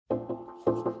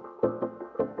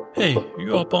Hey,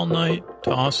 you up all night,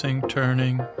 tossing,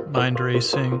 turning, mind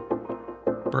racing,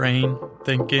 brain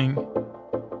thinking,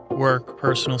 work,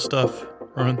 personal stuff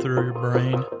running through your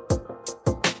brain?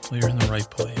 Well, you're in the right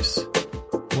place.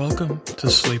 Welcome to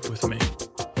Sleep With Me,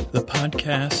 the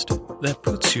podcast that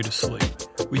puts you to sleep.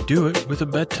 We do it with a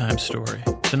bedtime story.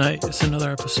 Tonight is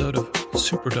another episode of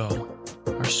Superdull,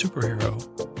 our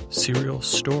superhero serial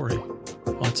story.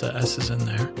 Lots of S's in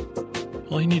there.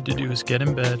 All you need to do is get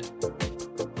in bed,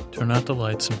 turn out the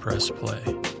lights, and press play.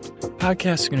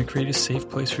 Podcast is going to create a safe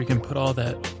place where you can put all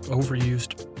that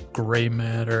overused gray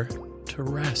matter to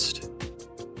rest.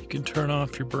 You can turn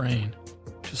off your brain.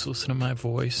 Just listen to my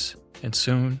voice, and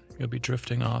soon you'll be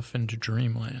drifting off into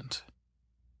dreamland.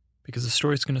 Because the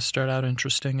story's going to start out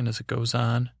interesting, and as it goes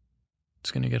on,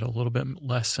 it's going to get a little bit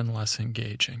less and less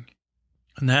engaging.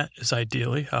 And that is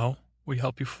ideally how we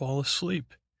help you fall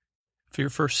asleep. If you're your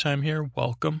first time here,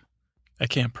 welcome. I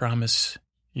can't promise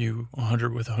you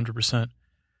 100%.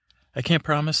 I can't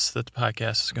promise that the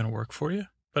podcast is going to work for you,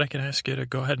 but I can ask you to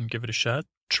go ahead and give it a shot,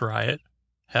 try it,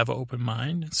 have an open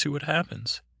mind, and see what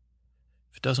happens.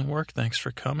 If it doesn't work, thanks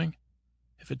for coming.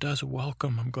 If it does,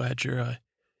 welcome. I'm glad you're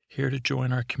here to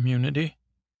join our community.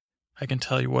 I can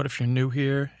tell you what, if you're new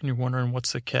here and you're wondering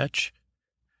what's the catch,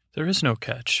 there is no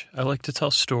catch. I like to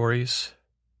tell stories.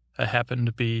 I happen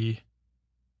to be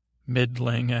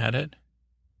middling at it.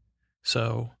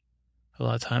 So a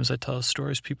lot of times I tell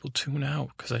stories, people tune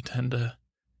out because I tend to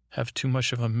have too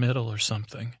much of a middle or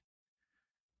something.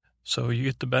 So you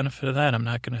get the benefit of that. I'm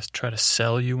not going to try to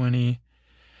sell you any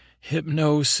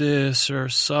hypnosis or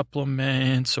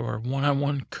supplements or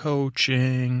one-on-one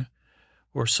coaching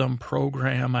or some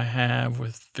program I have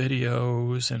with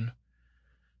videos and,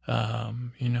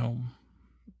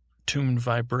 tuned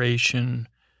vibration,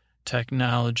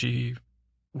 technology,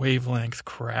 wavelength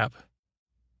crap.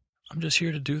 I'm just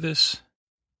here to do this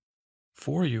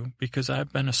for you because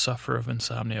I've been a sufferer of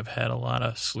insomnia. I've had a lot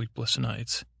of sleepless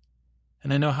nights.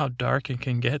 And I know how dark it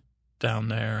can get down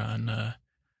there on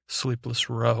Sleepless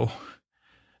Row.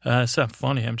 It's not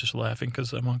funny. I'm just laughing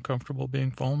because I'm uncomfortable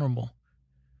being vulnerable.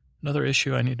 Another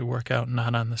issue I need to work out,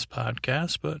 not on this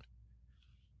podcast, but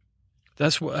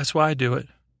that's why I do it.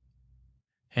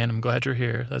 And I'm glad you're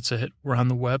here. That's it. We're on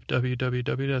the web,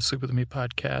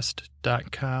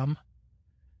 www.sleepwithmepodcast.com.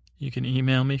 You can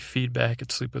email me,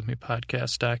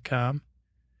 feedback@sleepwithmepodcast.com.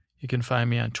 You can find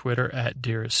me on Twitter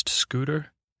 @DearestScooter.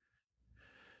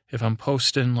 If I'm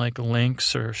posting like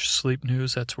links or sleep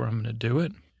news, that's where I'm going to do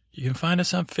it. You can find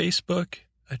us on Facebook.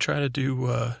 I try to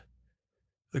do,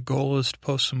 the goal is to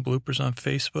post some bloopers on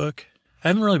Facebook. I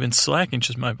haven't really been slacking,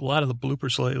 just a lot of the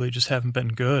bloopers lately just haven't been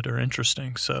good or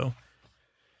interesting, so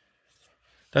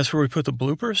that's where we put the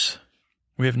bloopers.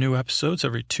 We have new episodes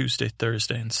every Tuesday,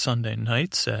 Thursday, and Sunday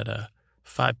nights at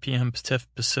 5 p.m.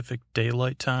 Pacific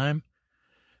Daylight Time,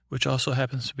 which also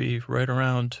happens to be right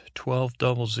around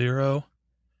 12:00.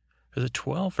 Is it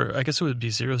 12? Or I guess it would be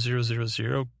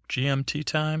 00:00 GMT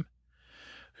time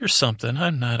or something.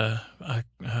 I'm not a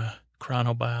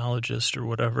chronobiologist or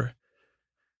whatever.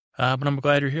 But I'm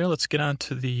glad you're here. Let's get on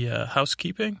to the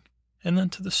housekeeping and then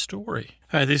to the story.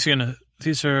 All right, these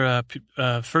are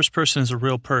first person is a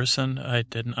real person.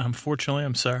 Unfortunately,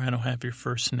 I'm sorry, I don't have your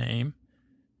first name,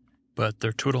 but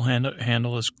their Twitter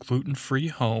handle is Gluten-Free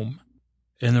Home,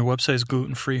 and their website is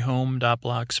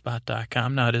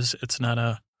glutenfreehome.blogspot.com. Now, it's not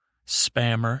a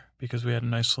spammer because we had a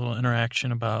nice little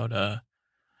interaction about,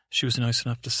 she was nice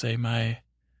enough to say my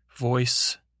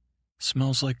voice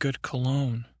smells like good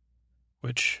cologne,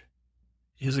 which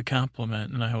is a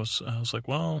compliment. And I was like,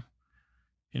 well,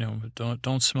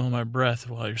 don't smell my breath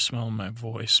while you're smelling my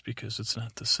voice because it's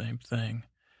not the same thing.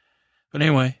 But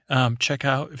anyway, check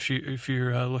out if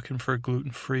you're looking for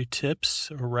gluten-free tips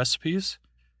or recipes,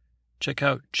 check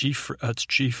out it's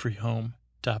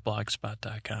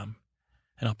gfreehome.blogspot.com,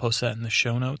 and I'll post that in the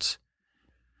show notes.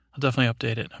 I'll definitely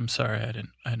update it. I'm sorry I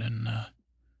didn't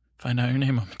find out your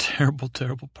name. I'm a terrible,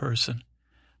 terrible person.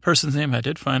 Person's name I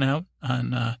did find out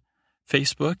on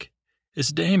Facebook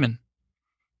is Damon.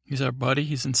 He's our buddy.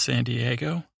 He's in San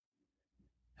Diego.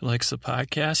 He likes the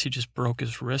podcast. He just broke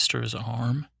his wrist or his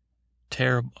arm.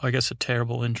 Terrible, I guess a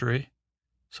terrible injury.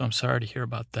 So I'm sorry to hear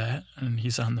about that. And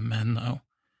he's on the mend, though.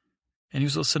 And he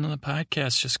was listening to the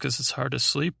podcast just because it's hard to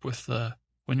sleep with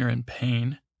when you're in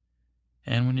pain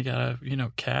and when you got a,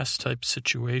 cast type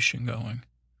situation going.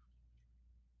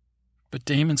 But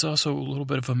Damon's also a little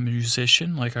bit of a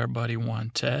musician, like our buddy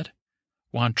Juan Tread.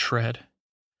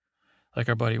 Like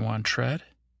our buddy Juan Tread.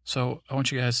 So I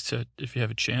want you guys to, if you have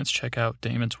a chance, check out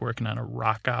Damon's working on a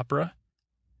rock opera.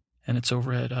 And it's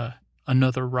over at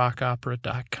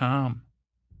anotherrockopera.com.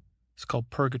 It's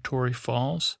called Purgatory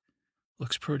Falls.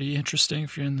 Looks pretty interesting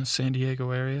if you're in the San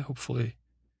Diego area. Hopefully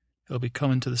it'll be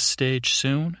coming to the stage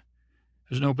soon.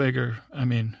 There's no bigger,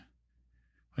 when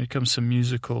it comes to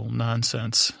musical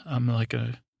nonsense,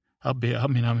 count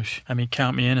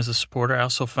me in as a supporter. I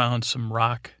also found some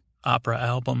rock opera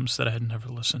albums that I had never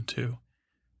listened to.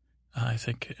 I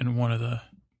think in one of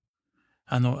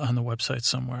on the website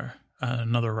somewhere,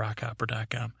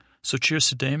 anotherrockopera.com. So cheers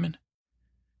to Damon.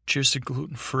 Cheers to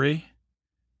Gluten Free.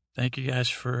 Thank you guys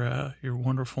for your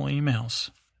wonderful emails.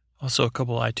 Also, a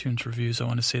couple iTunes reviews. I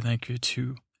want to say thank you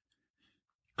to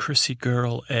Chrissy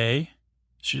Girl A.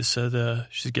 She just said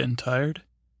she's getting tired,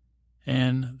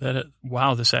 and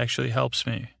wow, this actually helps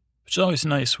me. Which is always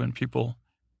nice when people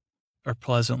are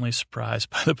pleasantly surprised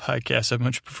by the podcast. I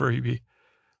much prefer you be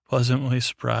pleasantly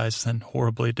surprised than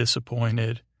horribly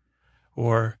disappointed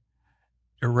or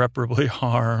irreparably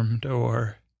harmed,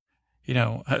 or,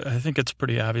 I think it's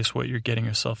pretty obvious what you're getting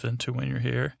yourself into when you're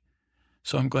here.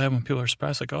 So I'm glad when people are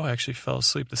surprised, like, oh, I actually fell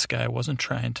asleep. This guy wasn't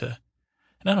trying to,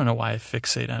 and I don't know why I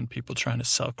fixate on people trying to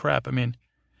sell crap. I mean,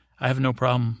 I have no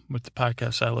problem with the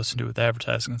podcasts I listen to with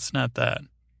advertising. It's not that.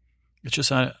 It's just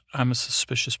I'm a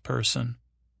suspicious person.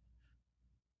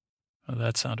 Oh,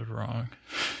 that sounded wrong.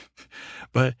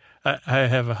 But I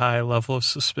have a high level of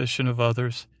suspicion of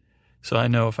others. So I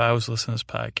know if I was listening to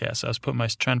this podcast, I was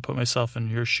trying to put myself in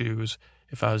your shoes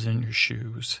if I was in your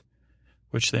shoes,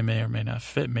 which they may or may not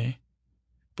fit me.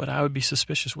 But I would be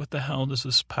suspicious. What the hell does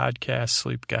this podcast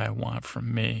sleep guy want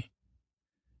from me?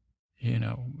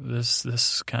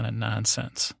 This kind of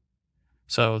nonsense.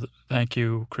 So thank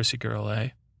you, Chrissy Girl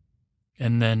A.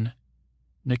 And then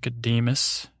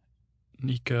Nicodemus,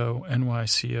 Nicodemus.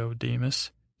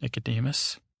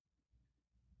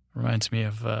 Reminds me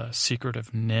of Secret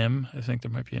of Nim. I think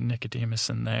there might be a Nicodemus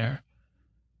in there.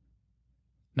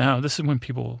 Now, this is when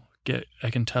people I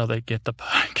can tell they get the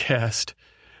podcast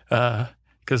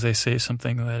because they say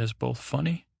something that is both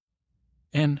funny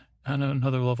and on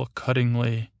another level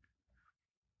cuttingly.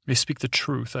 They speak the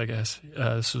truth, I guess.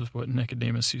 This is what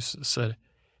Nicodemus said.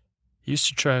 They used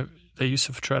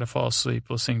to try to fall asleep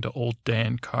listening to old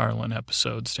Dan Carlin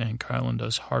episodes. Dan Carlin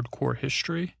does hardcore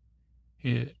history.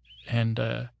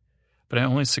 But I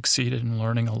only succeeded in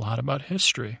learning a lot about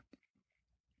history.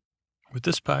 With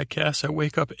this podcast, I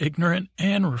wake up ignorant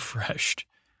and refreshed.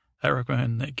 I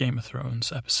recommend the Game of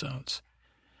Thrones episodes.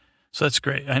 So that's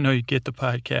great. I know you get the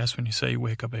podcast when you say you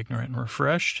wake up ignorant and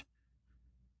refreshed,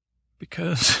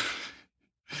 because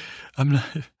I'm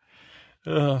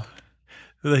not...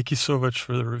 Thank you so much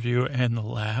for the review and the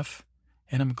laugh.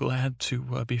 And I'm glad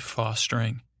to be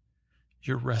fostering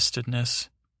your restedness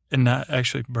and not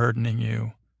actually burdening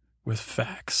you with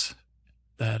facts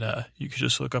that you could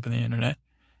just look up on the internet.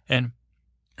 And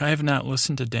I have not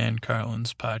listened to Dan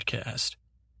Carlin's podcast.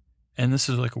 And this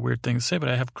is like a weird thing to say, but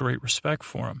I have great respect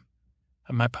for him.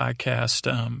 My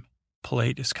podcast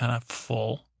plate is kind of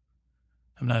full.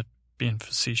 I'm not being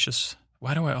facetious.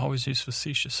 Why do I always use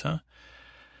facetious, huh?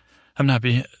 I'm not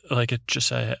being like it.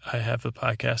 Just I have the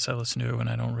podcast I listen to, and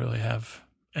I don't really have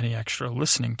any extra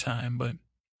listening time, but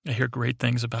I hear great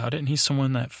things about it. And he's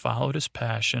someone that followed his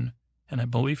passion, and I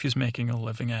believe he's making a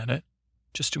living at it,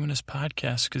 just doing his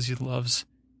podcast because he loves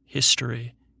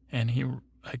history. And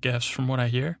I guess from what I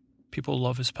hear, people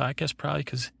love his podcast probably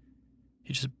because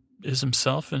he just is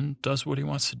himself and does what he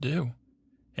wants to do,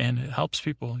 and it helps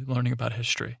people learning about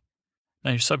history.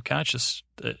 Now, your subconscious,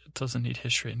 it doesn't need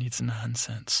history; it needs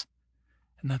nonsense.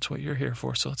 And that's what you're here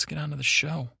for, so let's get on to the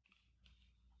show.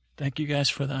 Thank you guys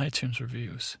for the iTunes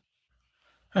reviews.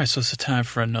 All right, so it's the time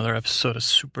for another episode of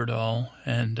Superdull,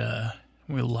 and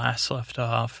we last left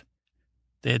off,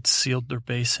 they had sealed their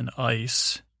base in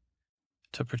ice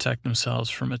to protect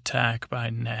themselves from attack by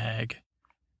NAG,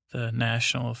 the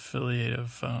National Affiliate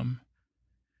of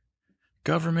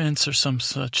Governments or some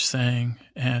such thing,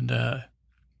 and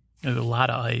there's a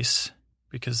lot of ice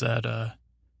because that...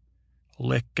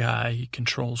 Lick guy, he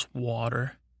controls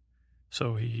water.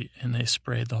 So they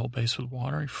sprayed the whole base with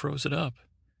water. He froze it up.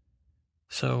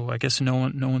 So I guess no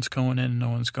one's going in, no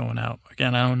one's going out.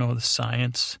 Again, I don't know the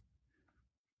science.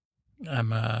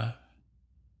 I'm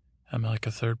like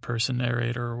a third person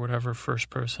narrator or whatever,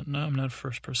 first person. No, I'm not a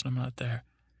first person. I'm not there.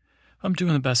 I'm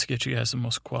doing the best to get you guys the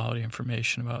most quality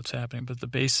information about what's happening. But the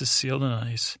base is sealed in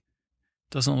ice.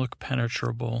 Doesn't look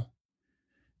penetrable.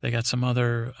 They got some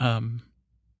other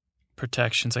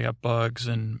protections. They got bugs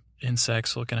and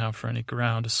insects looking out for any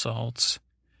ground assaults.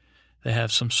 They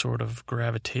have some sort of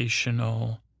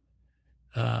gravitational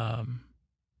zone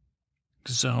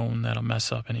that'll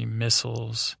mess up any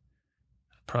missiles,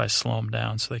 probably slow them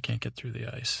down so they can't get through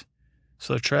the ice.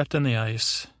 So they're trapped in the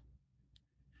ice.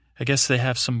 I guess they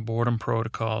have some boredom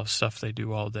protocol stuff they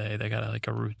do all day. They got like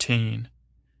a routine.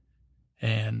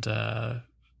 And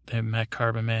they met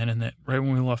Carbon Man, and right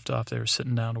when we left off, they were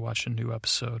sitting down to watch a new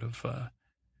episode of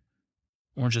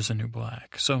Orange is the New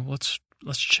Black. So let's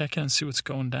check in and see what's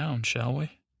going down, shall we?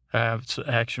 It's an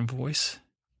action voice.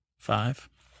 5,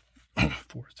 4,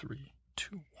 3,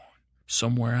 2, 1.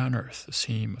 Somewhere on Earth, a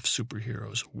team of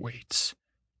superheroes waits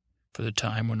for the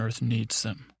time when Earth needs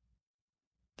them.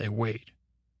 They wait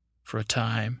for a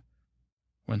time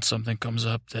when something comes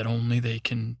up that only they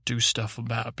can do stuff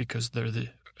about because they're the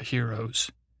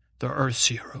heroes. They're Earth's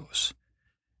heroes.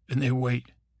 And they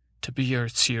wait to be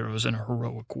Earth's heroes in a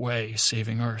heroic way,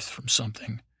 saving Earth from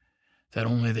something that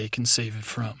only they can save it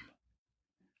from.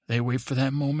 They wait for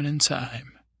that moment in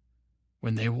time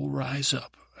when they will rise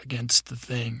up against the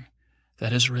thing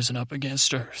that has risen up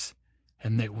against Earth,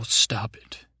 and they will stop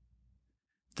it.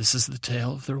 This is the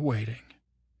tale of their waiting.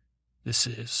 This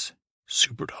is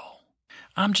Superdull.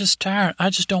 I'm just tired. I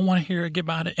just don't want to hear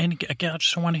about it. And again, I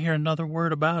just don't want to hear another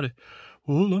word about it.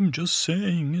 All I'm just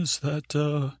saying is that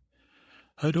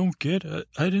I don't get it.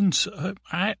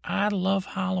 I love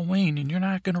Halloween, and you're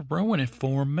not going to ruin it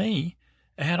for me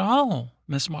at all.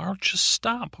 Miss Morrow, just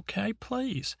stop, okay,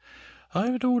 please. I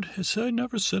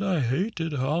never said I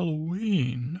hated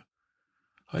Halloween.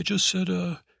 I just said,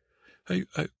 I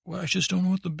just don't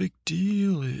know what the big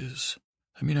deal is.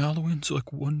 I mean, Halloween's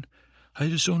like one. I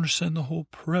just don't understand the whole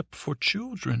prep for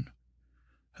children.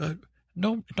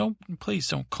 Please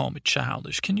don't call me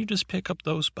childish. Can you just pick up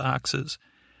those boxes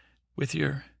with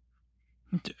your,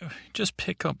 just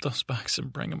pick up those boxes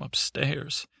and bring them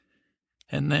upstairs.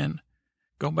 And then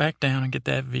go back down and get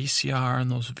that VCR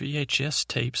and those VHS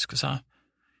tapes, because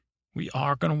we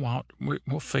are going to watch,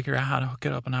 we'll figure out how to hook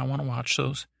it up, and I want to watch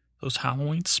those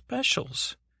Halloween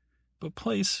specials. But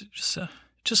please,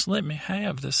 just let me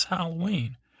have this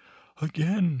Halloween.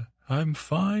 Again, I'm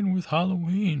fine with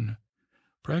Halloween.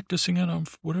 Practicing it on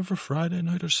whatever Friday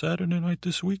night or Saturday night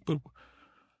this week, but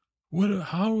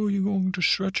how are you going to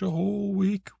stretch a whole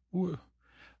week?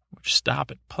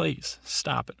 Stop it, please.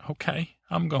 Stop it, okay?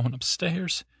 I'm going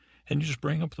upstairs, and you just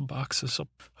bring up the boxes up.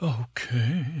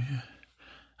 Okay,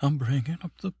 I'm bringing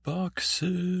up the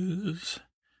boxes.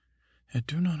 I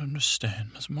do not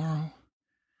understand, Miss Morrow.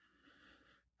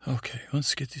 Okay,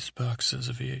 let's get these boxes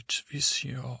of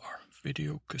VCR,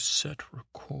 video cassette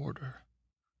recorder.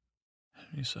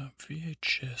 These are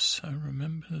VHS. I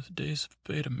remember the days of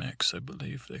Betamax, I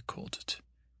believe they called it.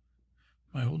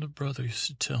 My older brother used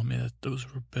to tell me that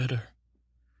those were better.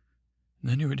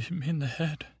 And then he would hit me in the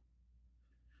head.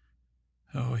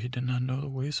 Oh, he did not know the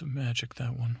ways of magic,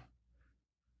 that one.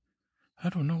 I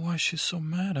don't know why she's so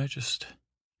mad. It's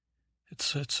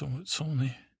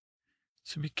the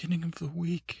beginning of the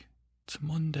week. It's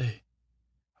Monday.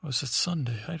 Or is it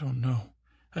Sunday? I don't know.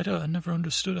 I never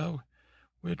understood how.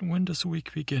 When does the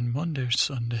week begin? Monday or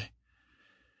Sunday?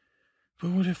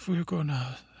 But what if we were going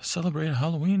to celebrate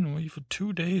Halloween? Well, even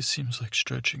 2 days seems like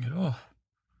stretching it off.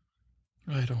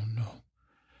 I don't know.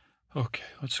 Okay,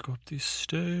 let's go up these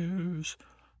stairs.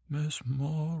 Miss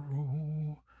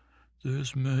Morrow,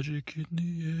 there's magic in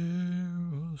the air.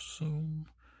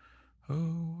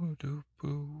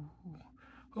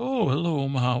 Oh, hello,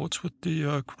 Ma. What's with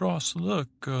the cross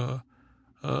look?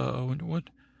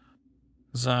 What?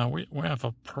 We have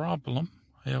a problem.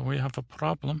 Yeah, we have a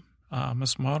problem.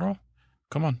 Miss Morrow,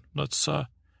 come on. Let's.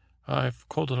 I've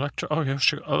called Electra. Oh, yeah,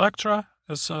 Electra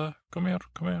is. Come here.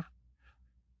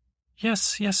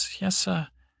 Yes.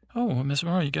 Oh, Miss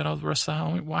Morrow, you got all the rest of the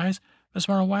Halloween. Miss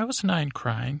Morrow? Why was 9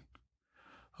 crying?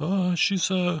 She's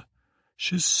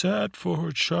sad for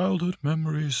her childhood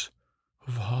memories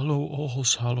of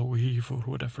All's Hallow Eve or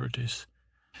whatever it is.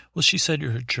 Well, she said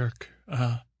you're a jerk.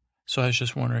 So I was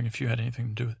just wondering if you had anything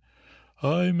to do with it.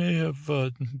 I may have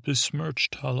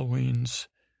besmirched Halloween's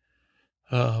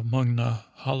among the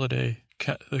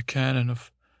canon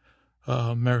of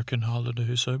American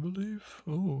holidays, I believe.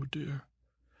 Oh, dear.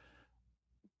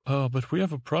 But we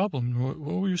have a problem. What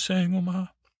were you saying, Omaha?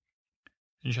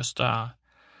 Just, we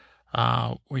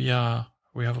have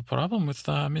a problem with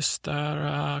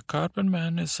Mr. Carbon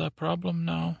Man is a problem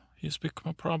now. He's become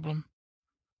a problem.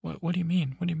 What do you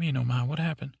mean? What do you mean, Omaha? What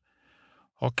happened?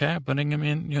 Okay, bring him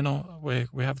in, we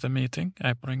have the meeting.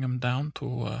 I bring him down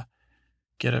to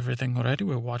get everything ready.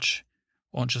 We watch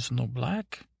Orange is the New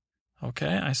Black.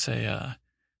 Okay, I say, I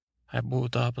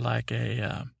boot up like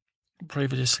a,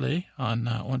 previously on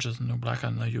Orange is the New Black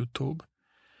on the YouTube.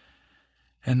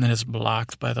 And then it's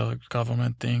blocked by the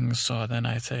government thing. So then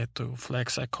I say to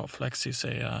Flex, I call Flex, he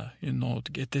say, to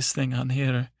get this thing on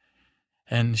here.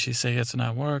 And she say it's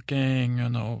not working,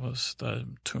 was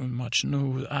too much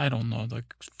news. I don't know, the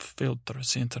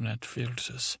filters, internet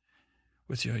filters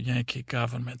with your Yankee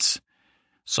governments.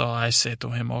 So I say to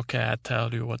him, okay, I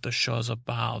tell you what the show's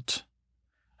about.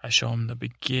 I show him the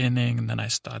beginning, and then I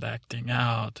start acting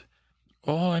out.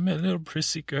 Oh, I'm a little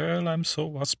prissy girl. I'm so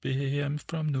waspy. I'm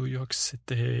from New York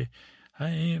City.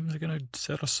 I'm going to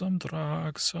sell some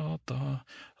drugs. I do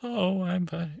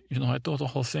the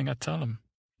whole thing. I tell him,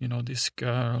 this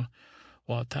girl,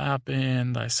 what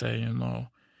happened. I say,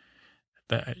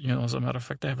 that, as a matter of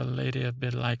fact, I have a lady a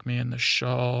bit like me in the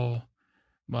show.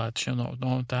 But,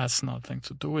 no, that's nothing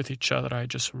to do with each other. I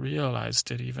just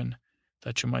realized it even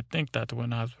that you might think that we're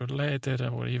not related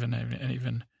or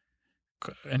even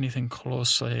anything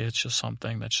closely. It's just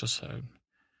something that's just a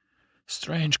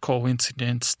strange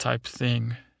coincidence type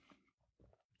thing.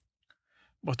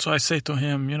 But so I say to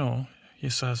him, he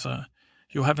says,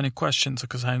 you have any questions?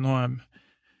 Because I know I'm,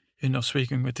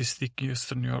 speaking with this thick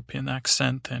Eastern European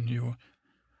accent, and you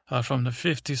are from the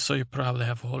 50s, so you probably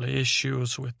have whole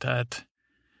issues with that.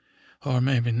 Or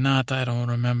maybe not, I don't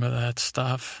remember that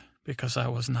stuff, because I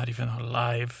was not even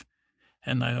alive,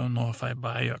 and I don't know if I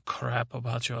buy your crap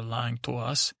about your lying to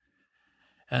us.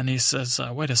 And he says,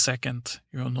 wait a second,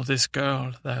 this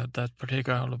girl, that pretty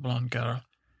girl, the blonde girl.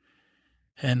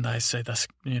 And I say,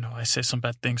 I say some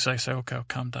bad things. I say, okay,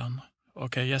 calm down.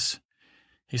 Okay, yes.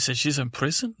 He says, she's in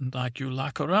prison, like you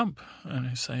lock her up. And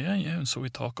I say, yeah. And so we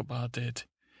talk about it.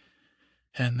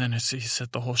 And then he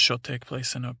said the whole show take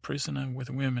place in a prison and with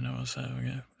women. I was,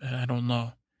 I don't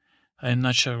know. I'm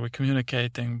not sure we're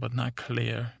communicating, but not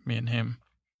clear, me and him.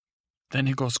 Then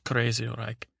he goes crazy,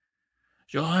 like,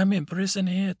 yo, I'm in prison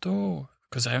here too.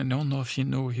 Because I don't know if he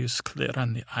knew he was clear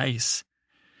on the ice.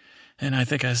 And I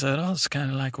think I said, it's kind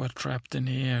of like we're trapped in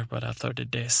here, but a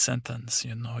 30-day sentence,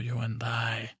 you and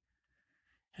I.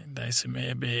 And I said,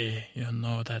 maybe,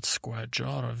 that square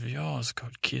jaw of yours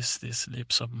could kiss these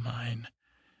lips of mine.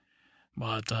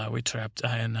 But we trapped,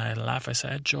 and I laugh. I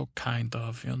said, I joke kind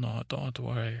of, don't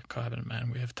worry, Carbon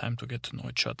Man, we have time to get to know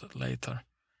each other later.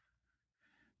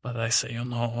 But I say,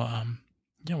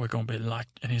 we're going to be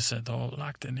locked. And he said,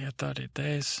 locked in here 30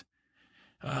 days.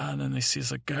 And then he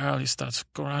sees a girl, he starts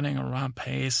running around,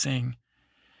 pacing.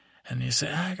 And he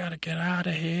said, I got to get out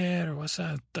of here. What's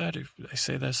that? 30? I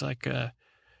say, there's like,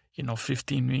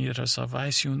 15 meters of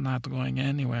ice. You're not going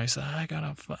anywhere. I said, I'm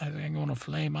going to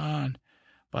flame on.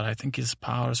 But I think his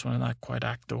powers were not quite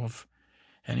active.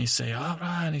 And he say, all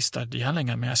right. And he started yelling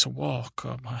at me. I said, whoa,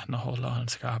 come on, no, hold on,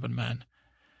 it's Carbon Man.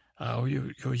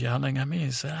 You're yelling at me.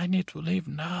 He said, I need to leave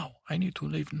now.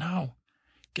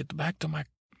 Get back to my,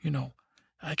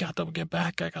 I got to get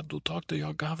back. I got to talk to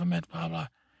your government, blah, blah.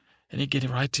 And he get it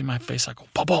right in my face. I go,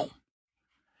 boom.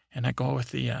 And I go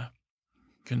with the, I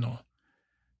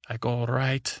go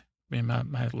right.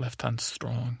 My left hand's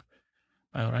strong.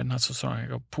 My right not so strong. I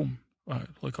go, boom.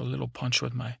 Like a little punch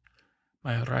with my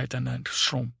right, and then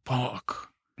shroom, bark.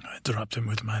 I dropped him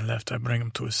with my left. I bring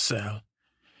him to his cell.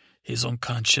 He's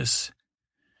unconscious.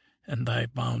 And I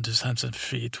bound his hands and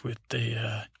feet with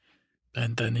the,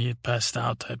 and then he passed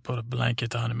out. I put a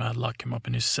blanket on him. I lock him up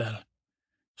in his cell.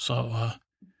 So,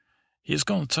 he's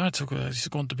going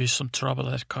to be some trouble,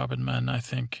 that Carbon Man, I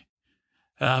think.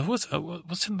 What's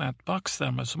in that box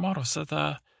there, Miss Morrow? Is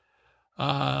that,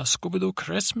 Scooby-Doo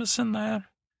Christmas in there?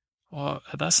 Or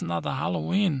that's not a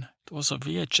Halloween. Those are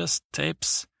VHS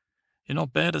tapes.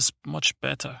 Bed is much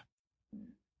better.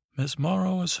 Miss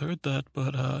Morrow has heard that,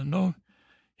 but, no.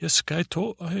 Yes, I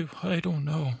don't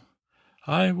know.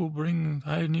 I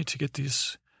need to get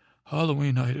these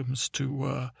Halloween items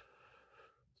to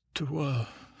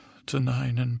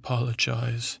 9 and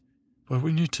apologize. But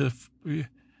we need to, you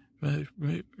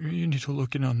need to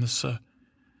look in on this,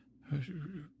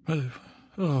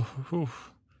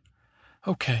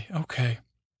 Okay.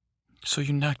 So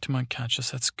you knocked him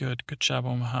unconscious. That's good. Good job,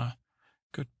 Omaha.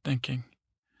 Good thinking.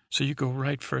 So you go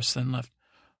right first, then left.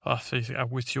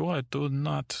 With you, I do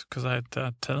not, because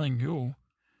I'm telling you.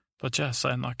 But yes,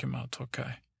 I knock him out.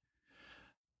 Okay.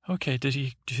 Does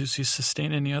he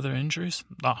sustain any other injuries?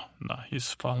 No,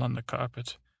 he's fallen on the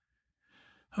carpet.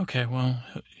 Okay, well,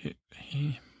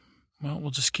 we'll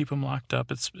just keep him locked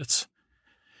up.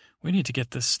 We need to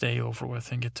get this day over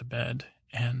with and get to bed.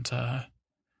 And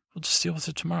we'll just deal with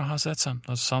it tomorrow. How's that sound?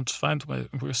 That sounds fine.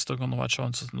 We're still going to watch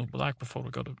Orange is the New Black before we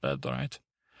go to bed, all right?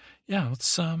 Yeah,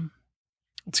 let's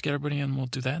get everybody in. We'll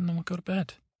do that, and then we'll go to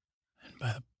bed.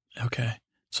 Okay.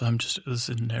 So this is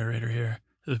the narrator here.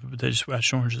 They just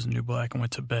watched Orange is the New Black and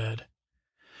went to bed.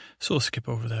 So we'll skip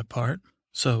over that part.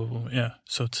 So, yeah.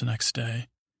 So it's the next day.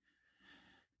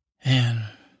 And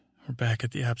We're back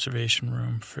at the observation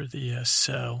room for the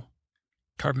cell.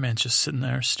 Carbon Man's just sitting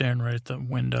there staring right at the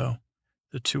window,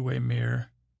 the two-way mirror.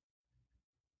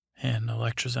 And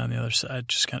Electra's on the other side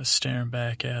just kind of staring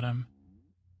back at him.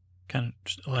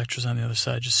 Electra's on the other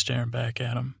side just staring back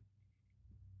at him.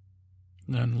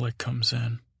 And then Lick comes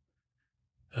in.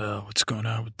 What's going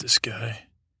on with this guy?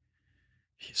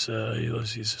 He's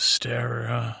a starer,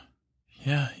 huh?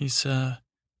 Yeah, he's on,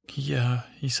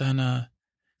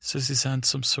 says he's on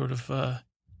some sort of,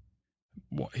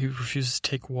 he refuses to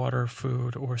take water,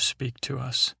 food, or speak to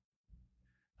us.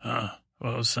 Well,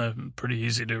 it's pretty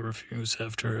easy to refuse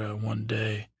after one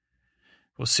day.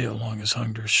 We'll see how long his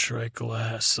hunger strike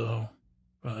lasts, though.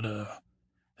 But,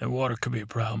 that water could be a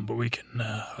problem, but we can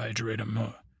hydrate him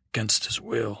against his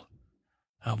will.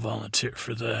 I'll volunteer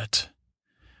for that.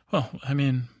 Well, I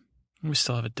mean, we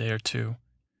still have a day or two.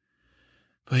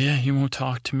 But yeah, he won't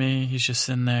talk to me. He's just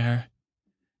in there.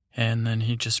 And then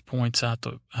he just points out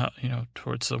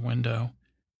towards the window.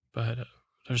 But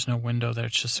there's no window there.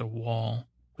 It's just a wall.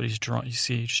 But he's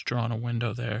drawn a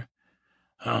window there.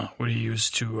 What do you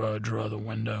use to draw the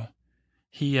window?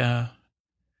 He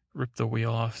ripped the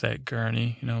wheel off that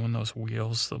gurney. You know, when those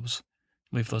wheels,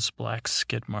 leave those black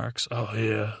skid marks. Oh,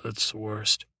 yeah, that's the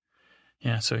worst.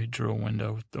 Yeah, so he drew a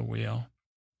window with the wheel.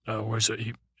 Where's it?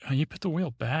 He put the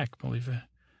wheel back, believe it.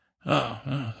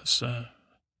 This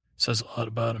says a lot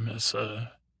about him.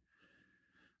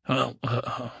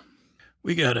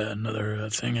 We got another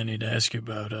thing I need to ask you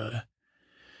about.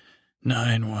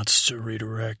 9 wants to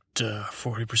redirect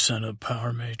 40% of the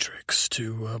power matrix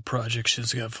to a project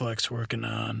she's got Flex working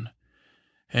on.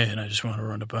 And I just want to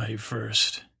run it by you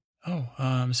first.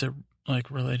 Is it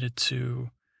related to,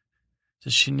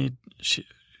 does she need, she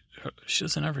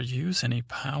doesn't ever use any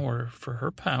power for her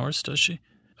powers, does she?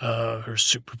 Her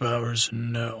superpowers,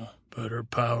 no, but her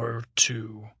power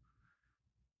to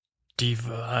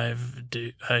I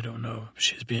don't know,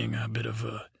 she's being a bit of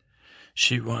a,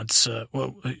 she wants, can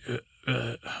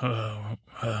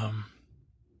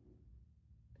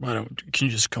you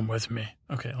just come with me?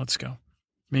 Okay, let's go.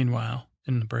 Meanwhile,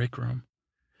 in the break room.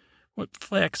 What,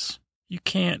 Flex? You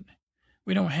can't.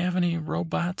 We don't have any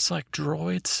robots like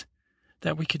droids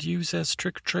that we could use as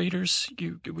trick-or-treaters.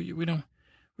 We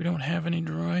don't have any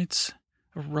droids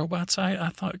or robots. I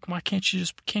thought, why can't you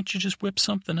just whip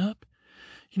something up?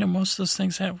 You know, most of those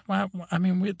things have.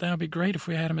 That'd be great if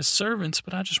we had them as servants.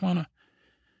 But I just want to.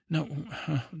 No,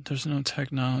 there's no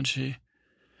technology.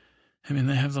 I mean,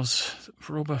 they have those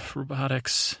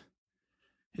robotics.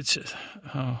 It's just,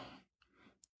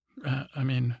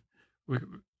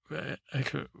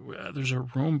 there's a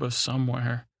Roomba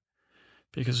somewhere,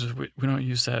 because we don't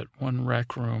use that one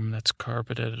rec room that's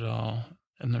carpeted at all,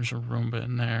 and there's a Roomba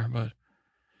in there, but it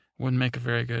wouldn't make a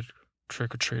very good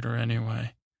trick-or-treater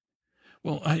anyway.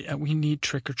 Well, we need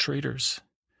trick-or-treaters.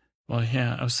 Well,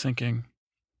 yeah, I was thinking,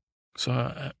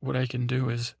 so what I can do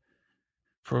is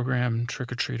program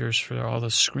trick-or-treaters for all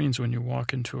the screens when you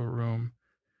walk into a room.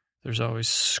 There's always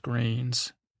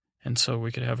screens. And so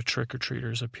we could have a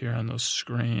trick-or-treaters appear on those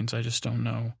screens. I just don't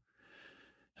know.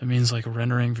 It means like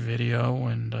rendering video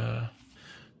and,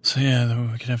 so yeah,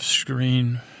 then we could have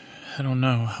screen. I don't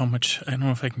know how much, I don't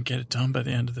know if I can get it done by the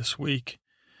end of this week.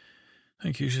 I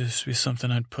think usually this would be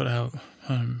something I'd put out,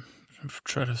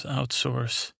 try to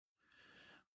outsource.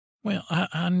 Well,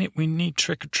 we need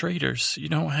trick-or-treaters. You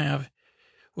don't have,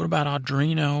 what about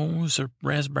Arduinos or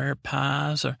Raspberry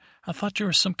Pis? Or I thought you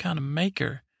were some kind of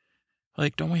maker.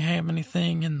 Like, don't we have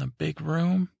anything in the big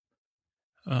room?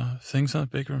 Things in the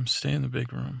big room stay in the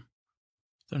big room.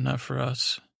 They're not for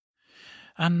us.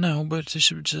 I know, but it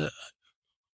should just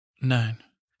 9.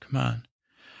 Come on.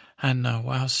 I know.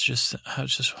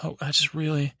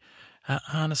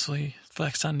 Honestly,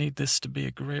 Flex, I need this to be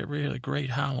a really great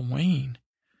Halloween.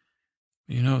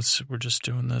 You know, we're just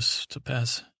doing this to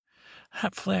pass.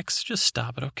 Flex, just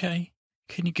stop it, okay?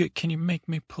 Can you make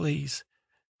me, please?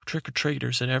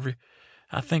 Trick-or-treaters at every,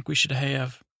 I think we should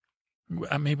have,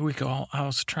 maybe we could all, I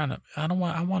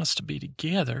want us to be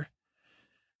together,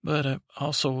 but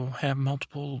also have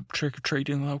multiple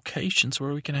trick-or-treating locations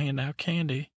where we can hand out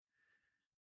candy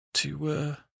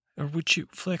to, or would you,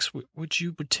 Flex, would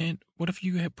you pretend, what if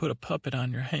you had put a puppet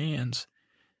on your hands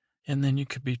and then you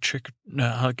could be no,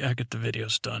 I'll get the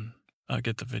videos done.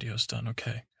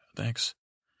 Okay, thanks.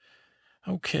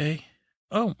 Okay.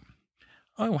 Oh,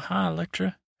 hi,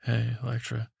 Electra. Hey,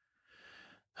 Electra.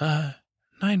 9,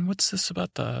 what's this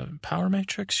about the power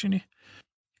matrix you need?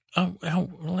 Oh,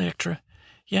 Electra.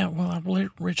 Yeah, well,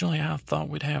 originally I thought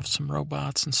we'd have some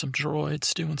robots and some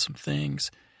droids doing some things.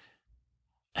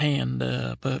 And,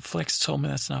 but Flex told me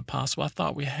that's not possible. I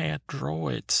thought we had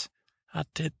droids. I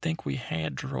did think we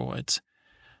had droids.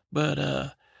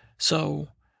 But, so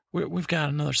we've got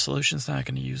another solution. It's not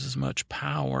going to use as much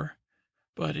power.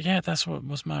 But, yeah, that's what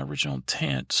was my original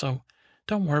intent. So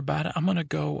don't worry about it.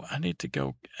 I need to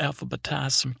go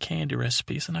alphabetize some candy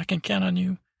recipes, and I can count on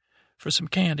you for some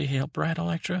candy help, right,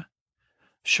 Electra?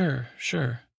 Sure.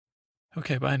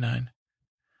 Okay, bye, Nine.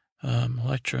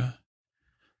 Electra.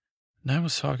 Nine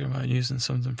was talking about using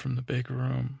something from the big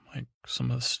room, like some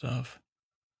of the stuff.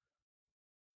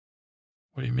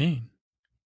 What do you mean?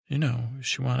 You know,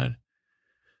 she wanted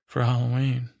for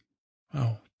Halloween.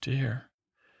 Oh, dear.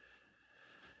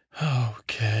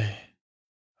 Okay.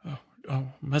 Oh,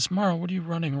 Mesmaro, what are you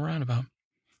running around about?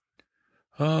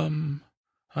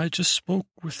 I just spoke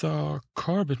with our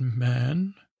Carbon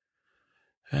Man,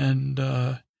 and,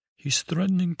 he's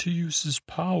threatening to use his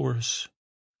powers.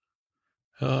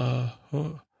 He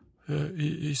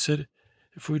said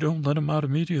if we don't let him out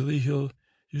immediately, he'll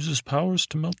use his powers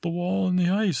to melt the wall and the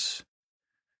ice.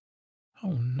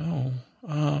 Oh, no.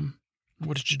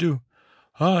 What did you do?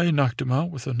 I knocked him out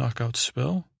with a knockout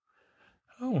spell.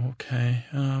 Oh, okay.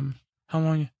 How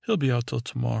long? He'll be out till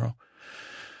tomorrow.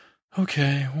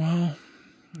 Okay, well,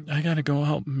 I gotta go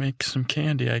help make some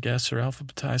candy, I guess, or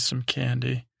alphabetize some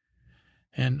candy.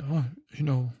 And,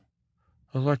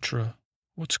 Electra,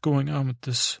 what's going on with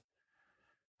this?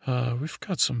 We've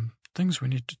got some things we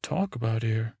need to talk about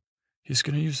here. He's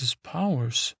gonna use his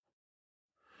powers.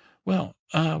 Well,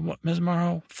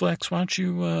 Mesmaro, Flex, why don't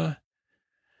you,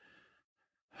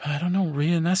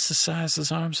 re-anesthetize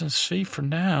his arms and his feet for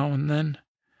now, and then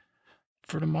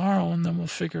for tomorrow, and then we'll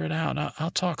figure it out.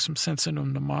 I'll talk some sense into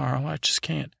him tomorrow. I just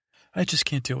can't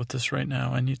deal with this right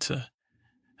now. I need to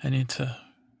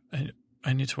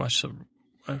watch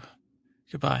the,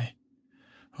 goodbye.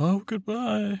 Oh,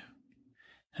 goodbye.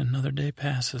 Another day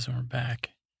passes and we're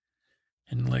back.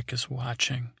 And Lick is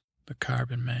watching the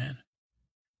Carbon Man.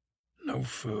 No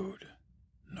food,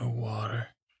 no water.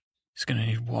 He's going to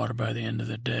need water by the end of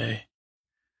the day.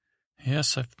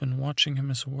 Yes, I've been watching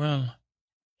him as well.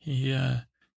 He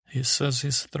says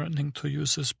he's threatening to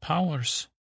use his powers.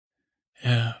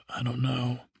 Yeah, I don't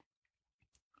know.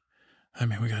 I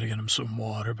mean, we got to get him some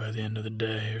water by the end of the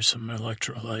day or some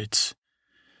electrolytes.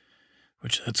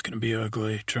 Which that's going to be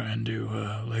ugly, trying to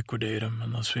liquidate him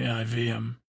unless we IV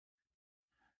him.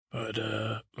 But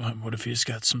what if he's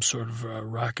got some sort of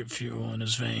rocket fuel in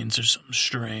his veins or something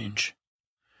strange?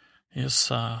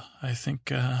 Yes, I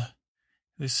think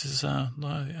this is,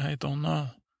 I don't know.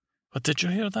 But did you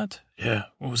hear that? Yeah,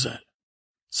 what was that?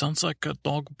 Sounds like a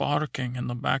dog barking in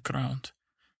the background.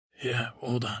 Yeah,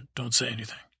 hold on, don't say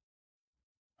anything.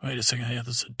 Wait a second, yeah,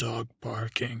 there's a dog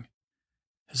barking.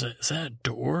 Is that a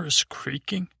door is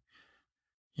creaking?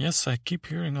 Yes, I keep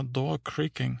hearing a door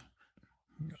creaking.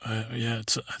 Yeah,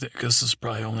 I think this is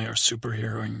probably only our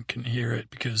superhero and can hear it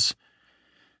because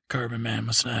Carbon Man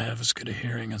must not have as good a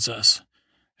hearing as us.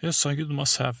 Yes, you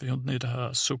must have. You'll need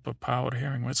a superpowered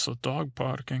hearing with the dog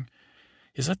barking.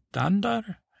 Is that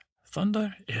thunder?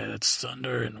 Thunder? Yeah, it's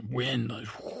thunder and wind. Like,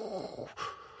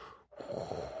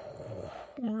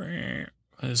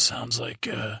 it sounds like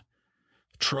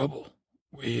trouble.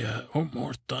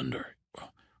 More thunder.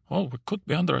 Oh, we could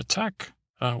be under attack.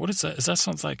 What is that? That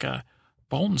sounds like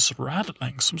bones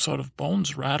rattling, some sort of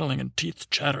bones rattling and teeth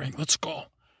chattering. Let's go.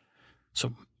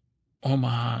 So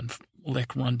Omaha and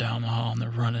Lick run down the hall and they're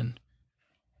running.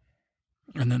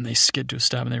 And then they skid to a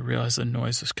stop and they realize the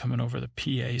noise is coming over the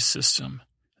PA system.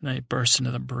 And they burst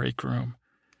into the break room,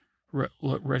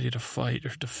 ready to fight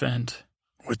or defend.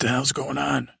 What the hell's going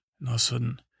on? And all of a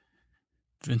sudden,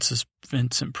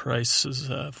 Vincent Price's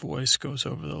voice goes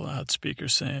over the loudspeaker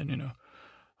saying,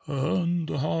 and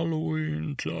the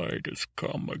Halloween tide has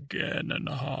come again, and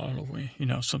the Halloween,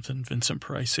 something Vincent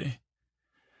Pricey.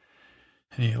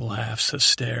 And he laughs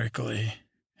hysterically.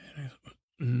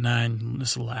 Nine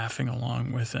is laughing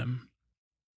along with him.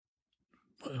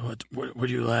 What are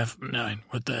you laughing, Nine?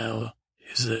 What the hell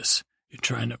is this?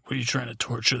 What are you trying to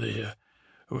torture the,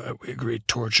 we agreed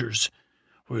tortures.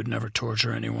 We would never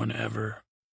torture anyone ever.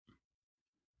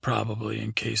 Probably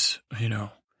in case,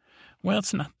 Well,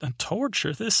 it's not a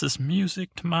torture. This is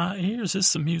music to my ears. This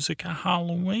is the music of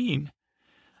Halloween.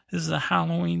 This is a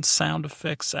Halloween sound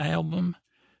effects album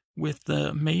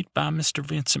made by Mr.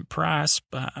 Vincent Price,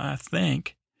 I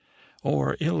think,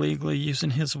 or illegally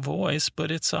using his voice, but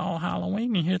it's all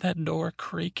Halloween. You hear that door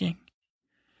creaking?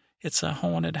 It's a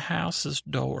haunted house's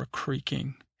door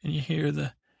creaking, and you hear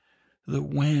the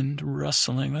wind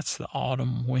rustling. That's the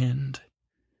autumn wind.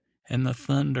 And the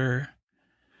thunder,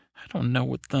 I don't know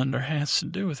what thunder has to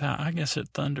do with how, I guess it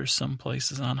thunders some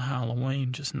places on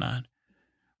Halloween, just not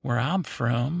where I'm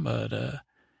from, but,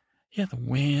 Yeah, the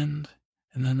wind,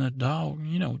 and then the dog.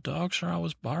 Dogs are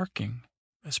always barking,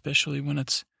 especially when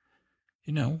it's,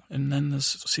 and then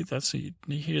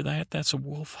you hear that? That's a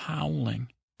wolf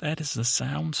howling. That is the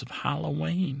sounds of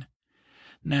Halloween.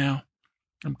 Now,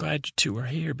 I'm glad you two are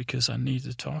here because I need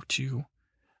to talk to you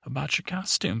about your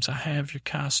costumes. I have your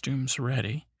costumes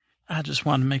ready. I just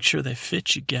want to make sure they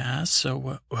fit you guys. So,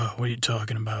 what are you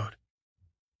talking about?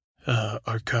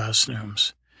 Our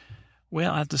costumes.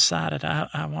 Well, I decided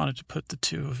I wanted to put the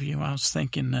two of you. I was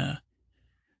thinking,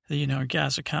 you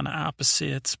guys are kind of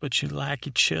opposites, but you like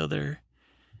each other.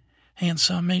 And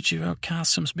so I made your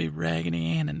costumes be Raggedy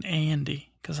Ann and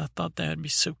Andy, because I thought that would be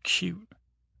so cute.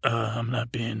 I'm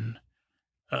not being,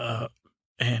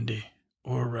 Andy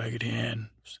or Raggedy Ann.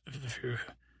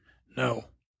 No.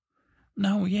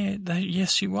 No, yeah,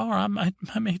 yes, you are.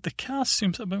 I made the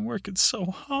costumes. I've been working so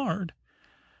hard.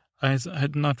 I'm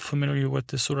not familiar with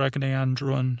this Raggedy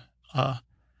Andrew and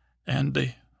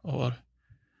Andy, or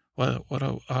what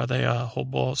are they,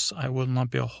 hobos? I will not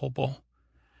be a hobo.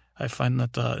 I find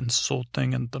that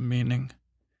insulting and demeaning.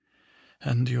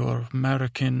 And your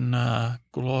American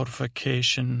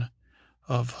glorification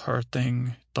of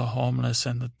hurting the homeless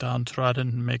and the downtrodden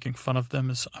and making fun of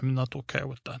them I'm not okay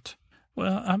with that.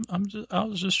 Well, I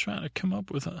was just trying to come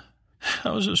up with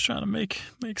I was just trying to make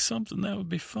something that would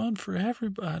be fun for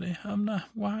everybody. I'm not,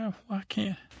 why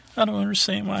can't, I don't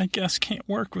understand why guests can't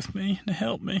work with me to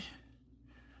help me.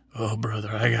 Oh,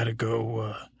 brother, I gotta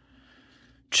go,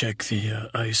 check the,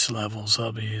 ice levels.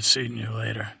 I'll be seeing you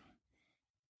later.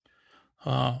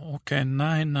 Okay,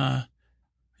 9,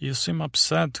 you seem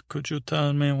upset. Could you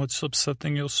tell me what's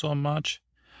upsetting you so much?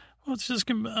 Well, it's just,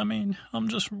 I'm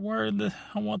just worried that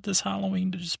I want this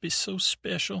Halloween to just be so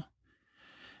special.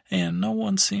 And no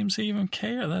one seems to even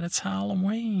care that it's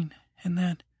Halloween and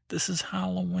that this is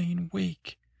Halloween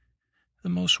week, the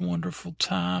most wonderful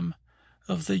time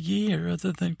of the year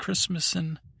other than Christmas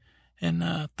and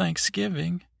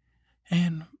Thanksgiving.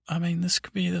 And, this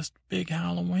could be this big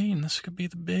Halloween. This could be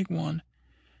the big one.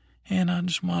 And I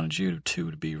just wanted you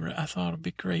two to be, I thought it would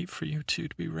be great for you two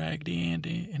to be Raggedy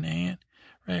Andy and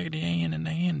Raggedy Ann and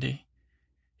Andy.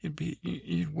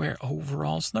 You'd wear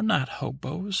overalls. They're not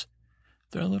hobos.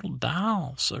 They're little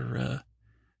dolls, or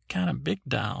kind of big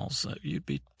dolls. You'd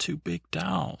be two big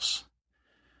dolls.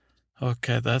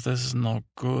 Okay, that is no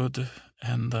good.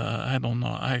 And I don't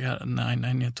know.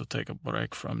 I need to take a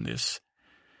break from this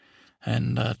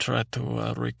and try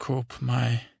to recoup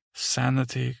my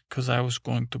sanity, because I was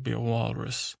going to be a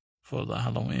walrus for the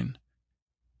Halloween.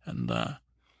 And I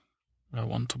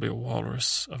want to be a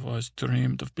walrus. I've always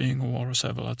dreamed of being a walrus. I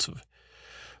have lots of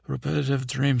repetitive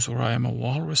dreams where I am a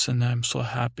walrus and I'm so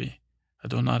happy. I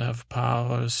do not have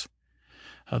powers.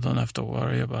 I don't have to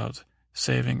worry about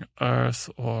saving Earth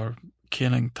or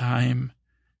killing time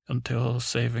until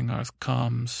saving Earth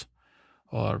comes,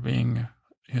 or being,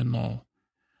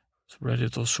 ready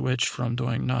to switch from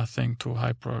doing nothing to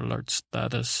hyper alert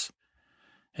status,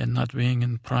 and not being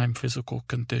in prime physical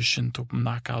condition to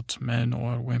knock out men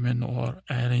or women or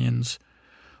aliens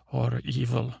or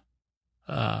evil.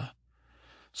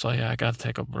 So yeah, I gotta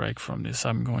take a break from this.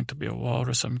 I'm going to be a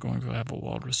walrus. I'm going to have a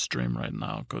walrus dream right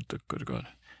now. Good.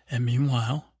 And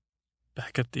meanwhile,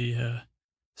 back at the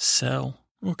cell.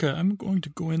 Okay, I'm going to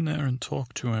go in there and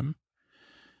talk to him.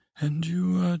 And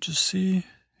you just see,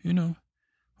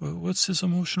 what's his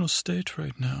emotional state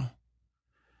right now?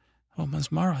 Well,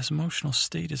 Mesmero, his emotional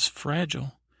state is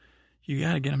fragile. You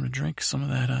gotta get him to drink some of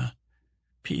that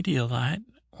Pedialyte,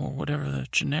 or whatever the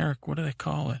generic, what do they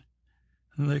call it?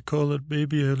 They call it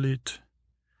Baby Elite.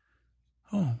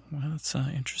 Oh, well, that's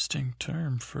an interesting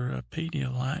term for a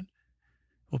Pedialyte.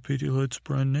 Well, Pedialyte's a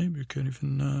brand name. You can't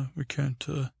even,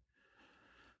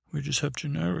 we just have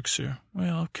generics here.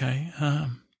 Well, okay,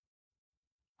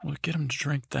 we'll get him to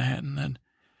drink that, and then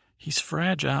he's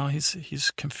fragile,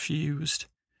 he's confused,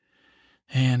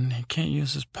 and he can't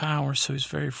use his power, so he's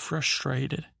very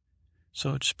frustrated.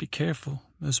 So just be careful.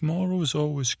 Mesmero is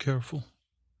always careful.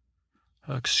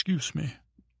 Excuse me.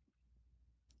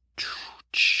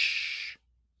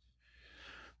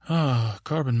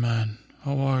 Carbon Man,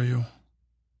 how are you?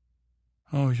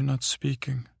 Oh, you're not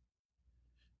speaking.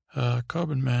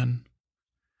 Carbon Man,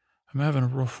 I'm having a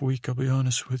rough week, I'll be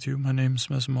honest with you. My name's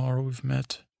Mesmero, we've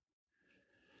met.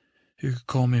 You could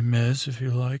call me Mez if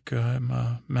you like. I'm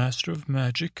a master of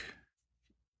magic,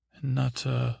 and not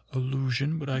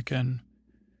illusion, but I can,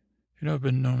 I've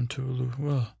been known to illusion.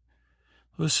 Well,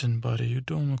 listen, buddy, you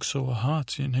don't look so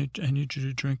hot. I need you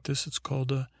to drink this. It's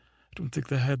called, I don't think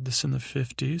they had this in the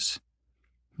 50s.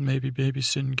 Maybe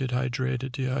babies didn't get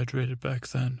dehydrated back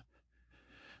then.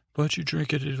 But you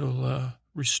drink it, it'll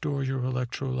restore your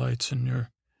electrolytes and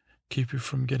keep you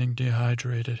from getting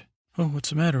dehydrated. Oh, what's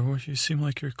the matter? You seem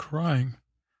like you're crying.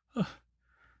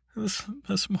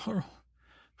 Miss Morrow,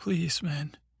 please,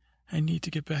 man. I need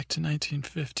to get back to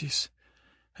 1950s.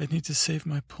 I need to save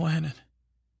my planet.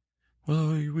 Well,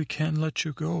 we can't let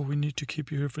you go. We need to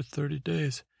keep you here for 30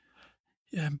 days.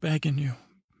 Yeah, I'm begging you.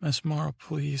 Miss Morrow,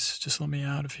 please, just let me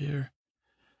out of here.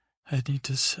 I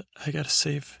gotta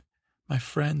save. My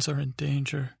friends are in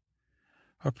danger.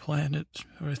 Our planet,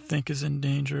 or I think, is in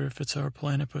danger if it's our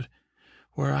planet, but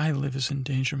where I live is in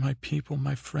danger. My people,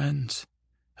 my friends.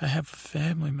 I have a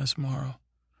family, Miss Morrow.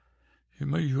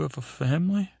 You have a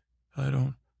family?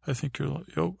 I think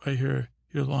I hear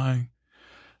you're lying.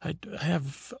 I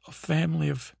have a family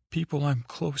of people I'm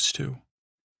close to.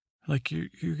 Like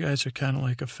you guys are kind of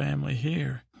like a family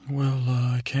here. Well,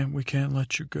 we can't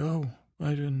let you go.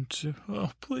 I didn't.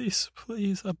 Oh, please,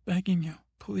 I'm begging you,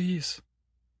 please.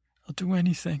 I'll do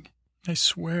anything. I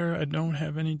swear I don't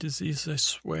have any disease. I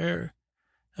swear.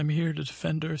 I'm here to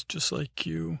defend Earth just like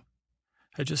you.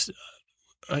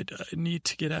 I need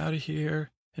to get out of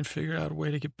here and figure out a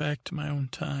way to get back to my own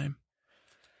time.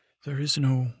 There is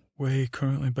no way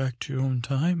currently back to your own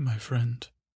time, my friend.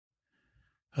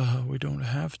 We don't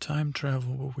have time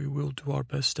travel, but we will do our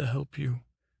best to help you.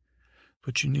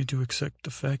 But you need to accept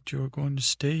the fact you're going to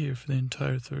stay here for the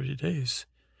entire 30 days.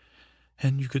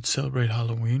 And you could celebrate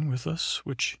Halloween with us,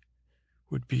 which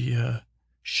would be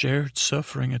shared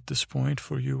suffering at this point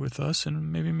for you with us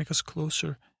and maybe make us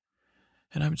closer.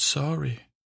 And I'm sorry.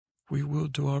 We will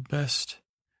do our best.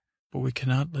 But we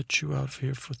cannot let you out of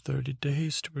here for 30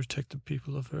 days to protect the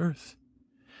people of Earth.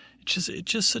 It's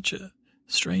just such a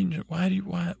strange. Why'd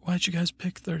you guys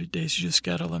pick 30 days? You just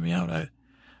gotta let me out.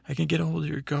 I can get a hold of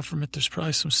your government. There's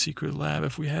probably some secret lab.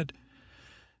 If we had,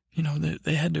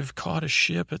 they had to have caught a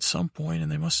ship at some point, and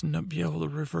they must not be able to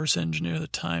reverse engineer the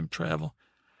time travel.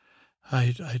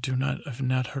 I've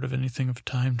not heard of anything of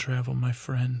time travel, my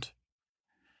friend.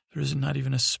 There is not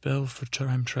even a spell for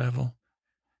time travel,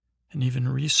 and even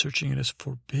researching it is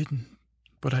forbidden.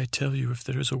 But I tell you, if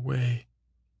there is a way,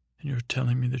 and you're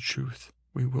telling me the truth,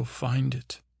 we will find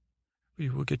it. We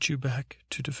will get you back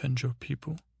to defend your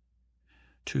people,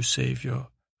 to save your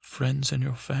friends and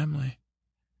your family,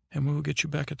 and we will get you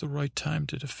back at the right time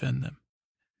to defend them.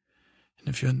 And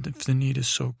if the need is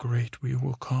so great, we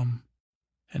will come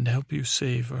and help you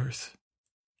save Earth.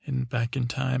 And back in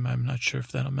time, I'm not sure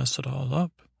if that'll mess it all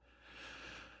up.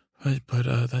 But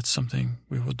that's something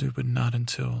we will do, but not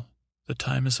until the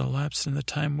time has elapsed, and the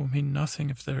time will mean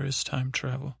nothing if there is time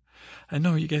travel. I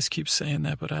know you guys keep saying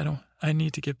that, but I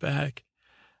need to get back.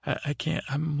 I can't,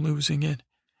 I'm losing it.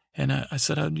 And I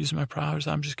said I'd use my powers.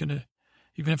 I'm just going to,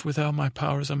 even if without my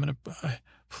powers, I'm going to,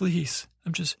 please,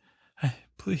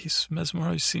 please,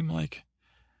 Mesmer, you seem like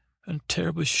a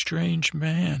terribly strange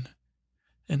man.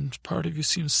 And part of you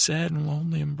seems sad and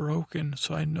lonely and broken,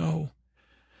 so I know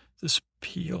this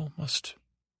peel must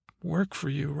work for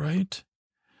you, right?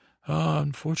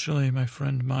 Unfortunately, my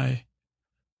friend, my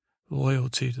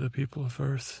loyalty to the people of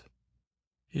Earth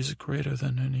is greater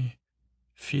than any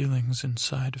feelings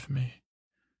inside of me.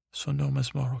 So no,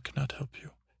 Mesmaro cannot help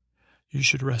you. You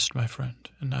should rest, my friend,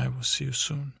 and I will see you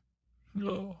soon.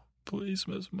 Oh, please,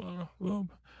 Mesmaro. Oh,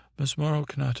 Mesmaro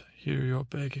cannot hear your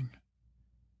begging.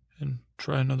 And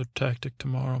try another tactic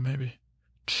tomorrow, maybe.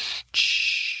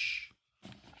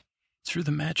 Through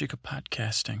the magic of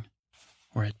podcasting,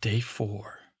 we're at day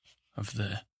 4 of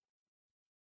the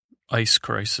ice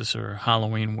crisis or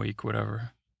Halloween week,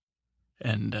 whatever.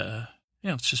 And,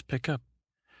 let's just pick up.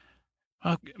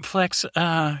 Flex,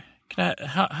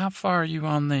 how far are you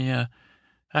on the,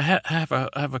 I have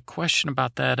a question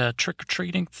about that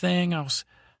trick-or-treating thing. I've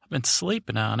been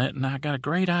sleeping on it, and I got a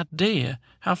great idea.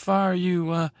 How far are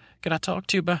you, can I talk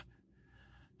to you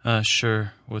about?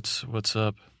 Sure. What's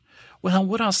up? Well,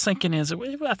 what I was thinking is,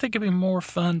 I think it'd be more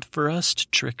fun for us to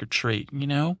trick-or-treat,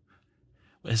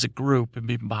 as a group, and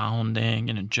be bonding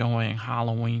and enjoying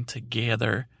Halloween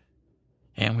together.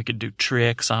 And we could do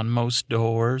tricks on most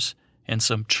doors and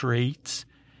some treats.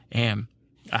 And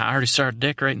I already started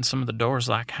decorating some of the doors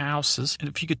like houses. And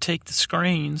if you could take the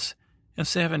screens,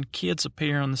 instead of having kids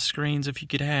appear on the screens, if you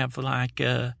could have like,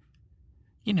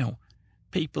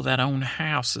 people that own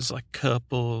houses, like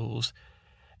couples,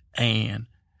 and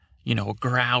a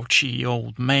grouchy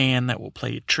old man that will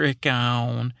play a trick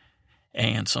on,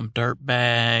 and some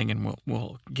dirtbag, and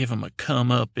we'll give them a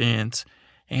comeuppance,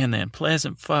 and then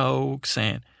pleasant folks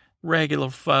and regular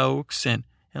folks and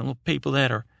little people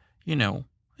that are,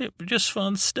 just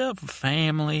fun stuff,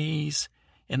 families,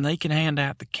 and they can hand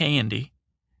out the candy.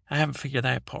 I haven't figured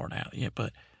that part out yet,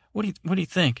 but what do you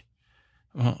think?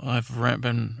 Well,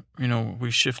 been,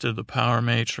 we shifted the power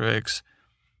matrix,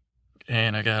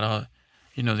 and I got all,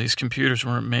 these computers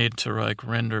weren't made to like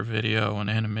render video and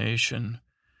animation.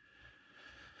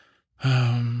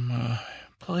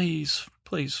 Please,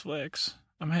 Flex.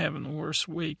 I'm having the worst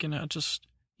week, and I just,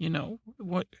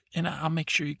 what? And I'll make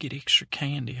sure you get extra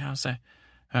candy. How's that?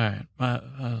 All right,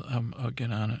 I'll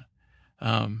get on it.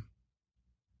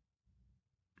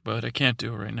 But I can't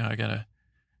do it right now. I'm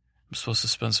supposed to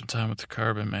spend some time with the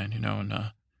Carbon Man, and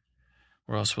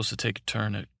we're all supposed to take a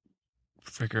turn at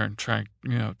figuring, trying,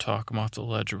 talk him off the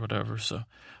ledge or whatever. So,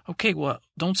 okay, well,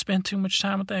 don't spend too much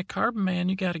time with that Carbon Man.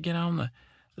 You got to get on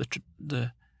well,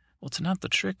 it's not the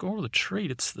trick or the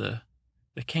treat. It's the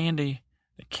candy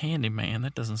man.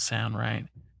 That doesn't sound right.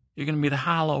 You're going to be the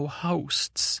hollow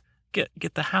hosts.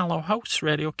 Get the hollow hosts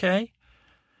ready, okay?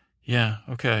 Yeah,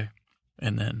 okay.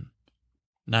 And then,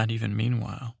 not even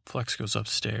meanwhile, Flex goes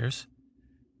upstairs,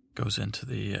 goes into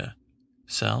the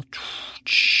cell.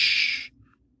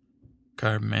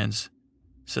 Carbon Man's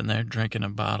sitting there drinking a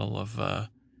bottle of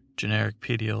generic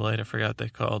Pedialyte. I forgot they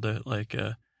called it, like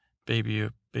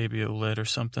Baby-O-Lit or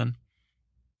something.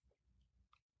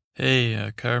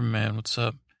 Hey, Carbon Man, what's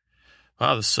up?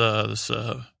 Wow, there's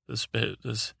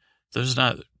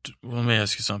not. Let me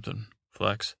ask you something,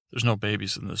 Flex. There's no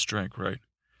babies in this drink, right?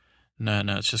 No,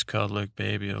 it's just called like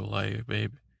Baby-O-Lite,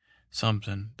 baby,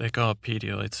 something. They call it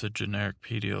Pedialyte. It's a generic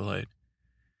Pedialyte.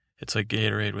 It's like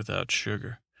Gatorade without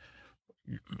sugar.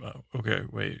 Okay,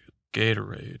 wait,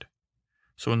 Gatorade.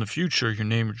 So in the future, you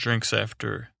name your drinks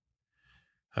after.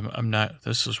 I'm not.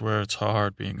 This is where it's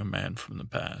hard being a man from the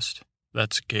past.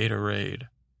 That's Gatorade.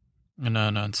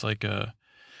 No, it's like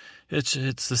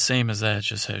It's the same as that. It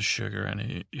just has sugar in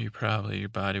it. Your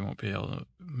body won't be able to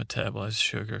metabolize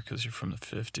sugar because you're from the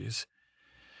 50s.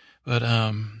 But,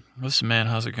 listen, man,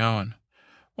 how's it going?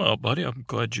 Well, buddy, I'm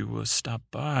glad you stopped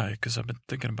by because I've been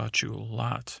thinking about you a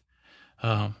lot.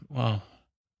 You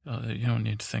don't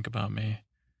need to think about me.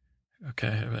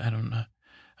 Okay, I don't know.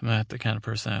 I'm not the kind of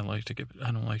person I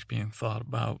don't like being thought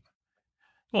about.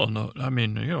 Well, no, I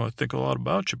mean, I think a lot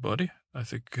about you, buddy. I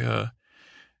think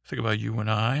about you and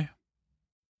I.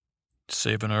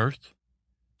 Saving Earth,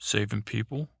 saving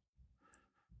people.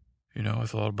 I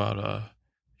thought about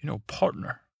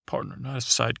partner, not a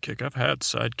sidekick. I've had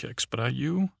sidekicks, but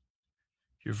you're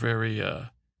very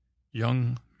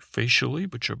young facially,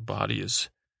 but your body is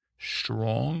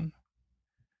strong.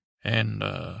 And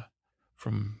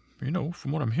from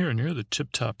what I'm hearing, you're the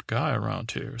tip-top guy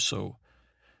around here. So,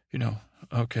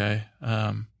 okay.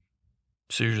 So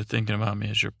you're thinking about me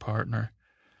as your partner.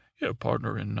 Yeah,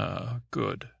 partner in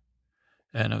good.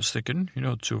 And I was thinking,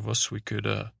 the two of us, we could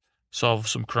solve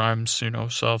some crimes,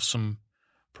 solve some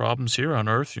problems here on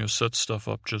Earth, set stuff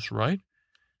up just right.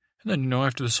 And then,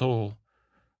 after this whole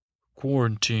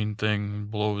quarantine thing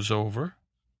blows over,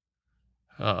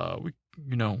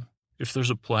 if there's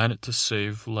a planet to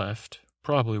save left,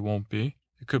 probably won't be.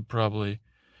 It could probably,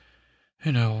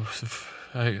 we might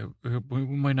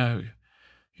not,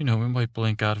 we might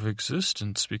blink out of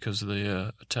existence because of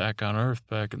the attack on Earth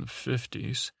back in the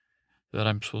 50s. That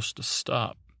I'm supposed to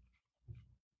stop.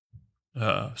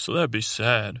 So that'd be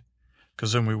sad,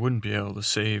 because then we wouldn't be able to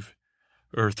save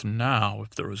Earth now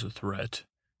if there was a threat,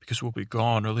 because we'll be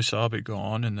gone, or at least I'll be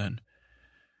gone, and then,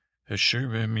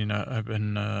 I've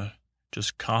been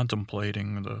just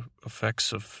contemplating the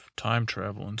effects of time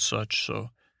travel and such, so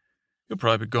you'll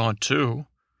probably be gone too,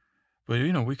 but,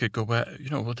 we could go back,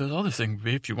 well, the other thing would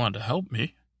be if you wanted to help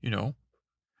me,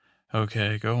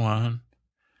 Okay, go on.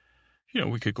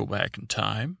 We could go back in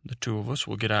time. The two of us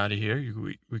will get out of here.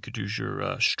 We could use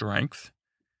your strength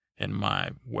and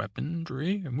my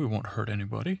weaponry, and we won't hurt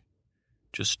anybody.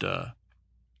 Just, if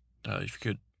you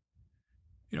could,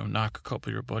 knock a couple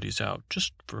of your buddies out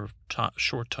just for a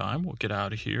short time, we'll get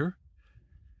out of here.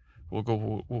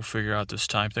 We'll figure out this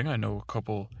time thing. I know a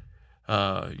couple,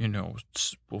 we'll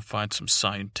find some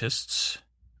scientists.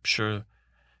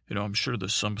 I'm sure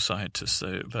there's some scientists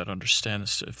that understand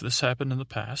this. If this happened in the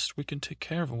past, we can take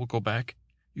care of it. We'll go back.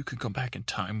 You can come back in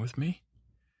time with me.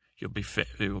 You'll be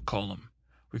we'll call them.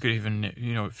 We could even,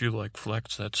 if you like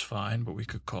Flex, that's fine, but we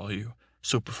could call you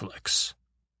Superflex.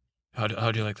 How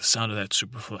do you like the sound of that,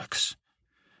 Superflex?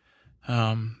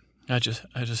 I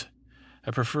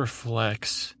prefer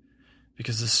Flex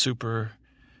because it's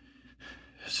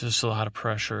just a lot of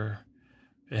pressure,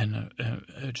 and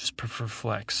I just prefer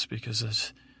Flex because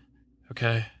it's.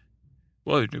 Okay?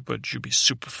 Well, but you be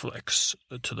Superflex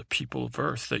to the people of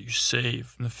Earth that you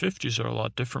save. And the 50s are a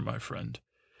lot different, my friend.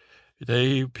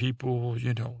 People,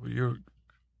 you'll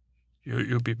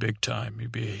be big time. You'll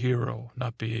be a hero,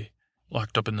 not be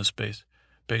locked up in the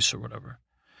base or whatever.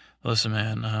 Listen,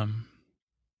 man,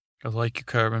 I like you,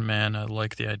 Carbon Man. I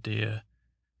like the idea.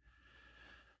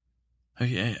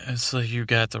 It's like you're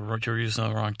using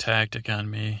the wrong tactic on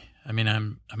me. I mean,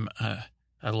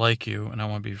 I like you and I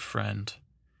want to be your friend.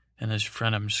 And as your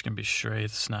friend, I'm just going to be straight.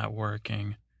 It's not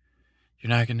working. You're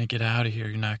not going to get out of here.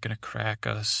 You're not going to crack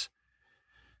us.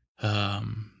 Well,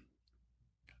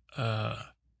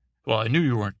 I knew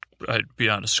you weren't, I'd be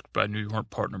honest, I knew you weren't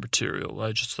partner material.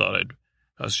 I just thought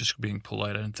I was just being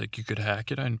polite. I didn't think you could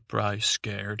hack it. I'm probably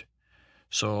scared.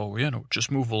 So,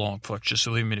 just move along, fuck. Just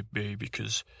leave me to be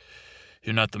because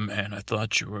you're not the man. I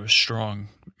thought you were a strong,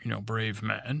 brave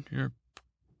man.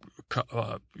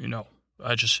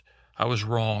 I was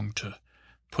wrong to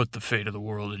put the fate of the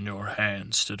world in your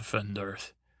hands to defend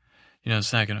Earth.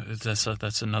 It's not gonna,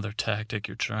 that's another tactic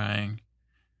you're trying.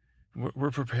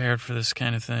 We're prepared for this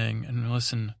kind of thing. And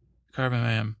listen, Carbon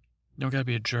Man, you don't gotta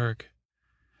be a jerk.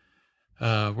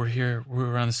 We're here,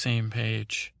 we're on the same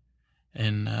page.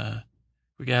 And,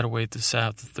 we gotta wait this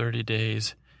out the 30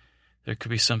 days. There could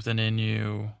be something in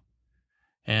you.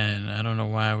 And I don't know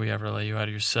why we ever let you out of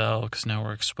your cell, because now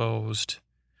we're exposed.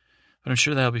 But I'm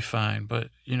sure that'll be fine. But,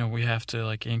 we have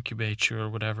to, incubate you or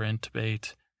whatever,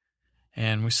 intubate.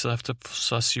 And we still have to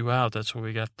suss you out. That's why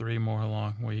we got 3 more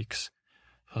long weeks,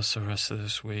 plus the rest of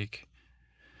this week.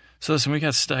 So listen, I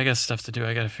got stuff to do.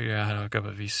 I got to figure out how to hook up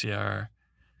a VCR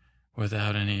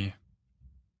without any...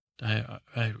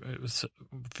 It's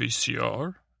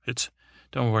VCR?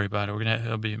 Don't worry about it.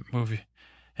 It'll be a movie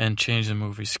and change the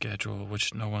movie schedule,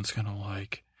 which no one's going to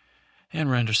like,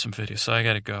 and render some videos. So I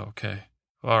got to go, okay?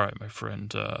 All right, my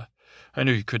friend. I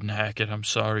knew you couldn't hack it. I'm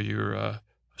sorry you're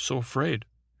so afraid.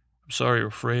 I'm sorry you're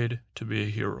afraid to be a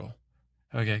hero.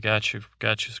 Okay, got you,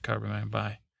 Carbon Man.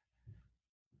 Bye.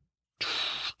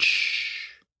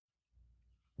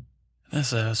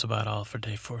 That's about all for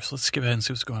day 4. So let's skip ahead and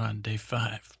see what's going on day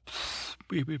 5.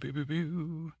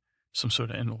 Some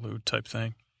sort of interlude type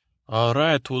thing. All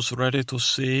right, who's ready to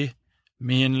see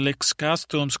me in Lick's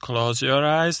costumes? Close your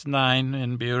eyes, 9,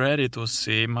 and be ready to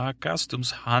see my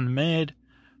costumes handmade.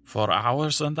 For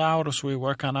hours and hours we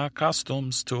work on our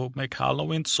costumes to make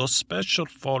Halloween so special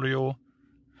for you.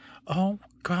 Oh,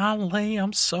 golly,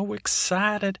 I'm so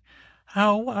excited.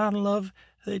 Oh, I love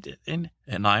it. And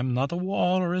I'm not a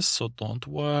walrus, so don't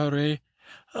worry.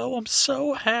 Oh, I'm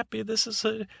so happy. This is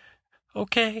it.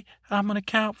 Okay, I'm going to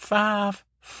count 5,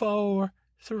 4,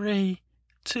 3,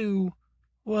 2,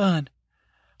 1.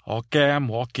 Okay, I'm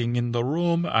walking in the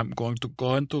room. I'm going to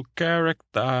go into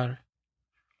character.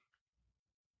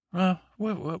 What?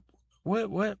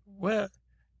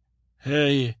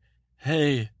 Hey,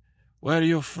 where are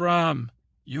you from?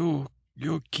 You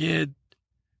kid.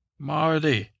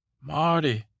 Marty.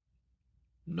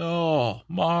 No,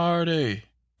 Marty.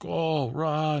 Go,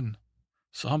 run.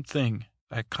 Something.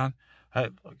 I can't.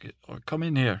 Come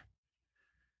in here.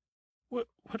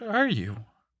 What are you?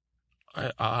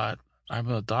 I'm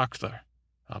a doctor.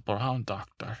 A brown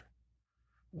doctor.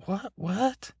 What?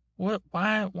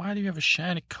 Why do you have a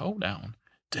shiny coat on?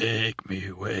 Take me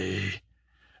away.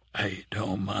 I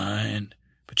don't mind,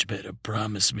 but you better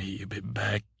promise me you'll be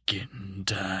back in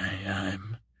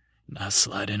time. Not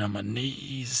sliding on my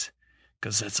knees,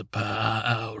 'cause that's the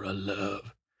power of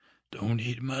love. Don't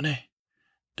need money.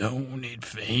 Don't need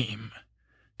fame.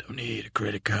 Don't need a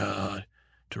credit card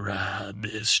to ride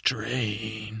this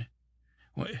train.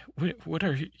 What are you? What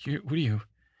are you?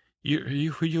 You're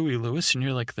Huey Lewis, and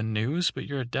you're like the news, but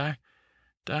you're a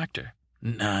doctor.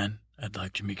 9. I'd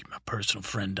like to meet my personal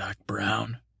friend, Doc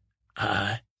Brown.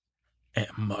 I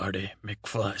am Marty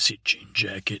McFly, see jean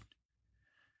jacket,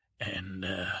 and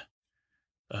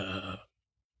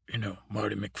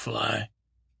Marty McFly.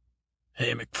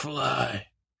 Hey, McFly.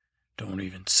 Don't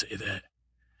even say that.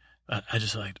 I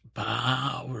just like the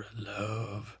power of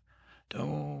love.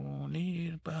 Don't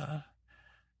need power.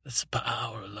 That's the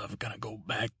power of love. Gonna go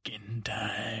back in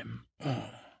time.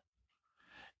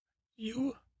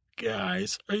 You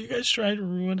guys, are you guys trying to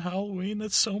ruin Halloween?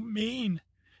 That's so mean.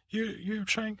 You're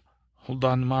trying. Hold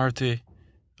on, Marty.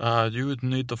 You would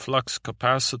need the flux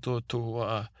capacitor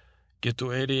to get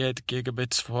to 88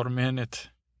 gigabits per minute.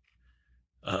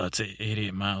 It's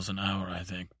 88 miles an hour, I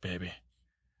think, baby.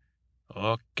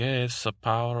 Okay, it's the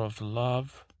power of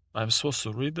love. I'm supposed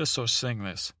to read this or sing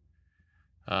this?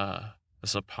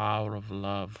 It's the power of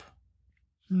love.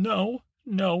 No.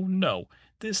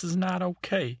 This is not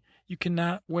okay. You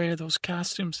cannot wear those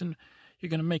costumes and you're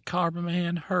going to make Carbon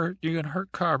Man hurt. You're going to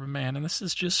hurt Carbon Man, and this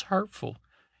is just hurtful.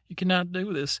 You cannot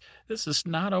do this. This is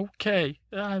not okay.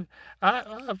 You're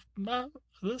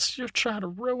trying to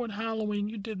ruin Halloween.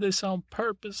 You did this on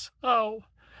purpose. Oh,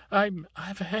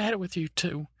 I've had it with you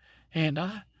two, and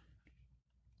I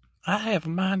have a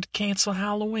mind to cancel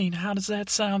Halloween. How does that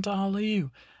sound to all of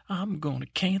you? I'm going to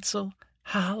cancel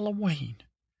Halloween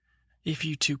if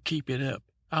you two keep it up.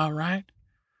 All right?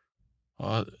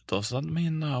 Does that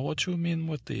mean, what you mean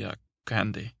with the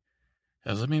candy?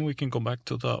 Does that mean we can go back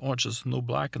to the Orange is the New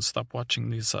Black and stop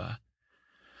watching these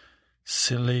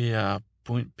silly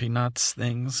Peanuts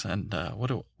things? And what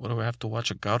do we have to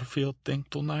watch, a Garfield thing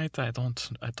tonight? I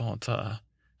don't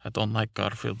like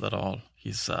Garfield at all.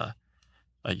 He's a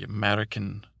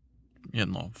American,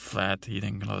 fat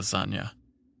eating lasagna.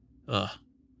 Ugh.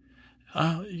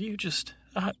 You just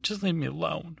leave me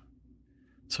alone.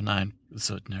 So narrator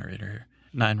here.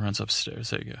 9 runs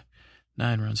upstairs. There you go.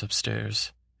 9 runs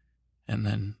upstairs, and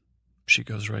then she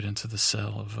goes right into the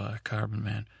cell of Carbon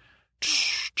Man.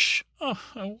 How'd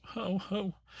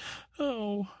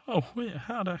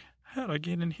I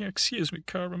get in here? Excuse me,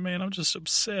 Carbon Man. I'm just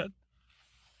upset.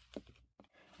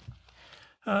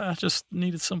 I just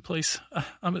needed someplace.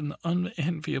 I'm in the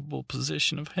unenviable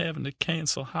position of having to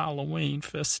cancel Halloween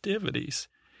festivities.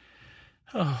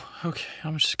 Oh, okay.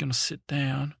 I'm just gonna sit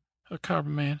down.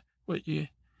 Carbon Man,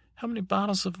 how many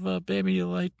bottles of Baby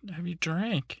Light have you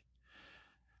drank?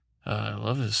 I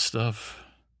love this stuff.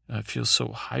 I feel so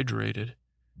hydrated.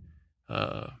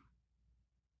 Yeah,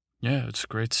 it's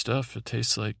great stuff. It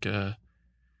tastes like,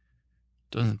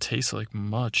 doesn't taste like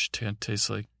much. It tastes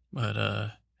like, but,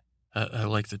 I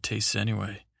like the taste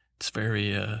anyway. It's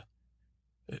very, it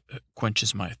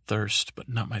quenches my thirst, but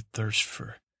not my thirst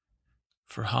for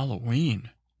Halloween.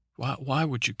 Why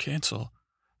would you cancel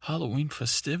Halloween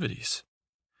festivities?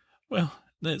 Well,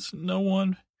 there's no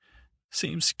one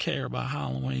seems to care about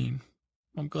Halloween.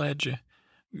 I'm glad you're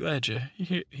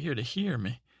here to hear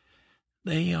me.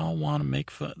 They all want to make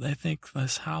fun. They think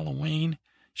this Halloween,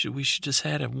 we should just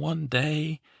have it one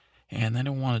day, and they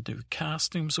don't want to do the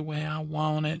costumes the way I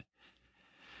want it.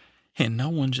 And no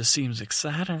one just seems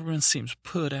excited. Everyone seems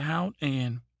put out,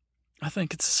 and I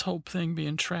think it's this whole thing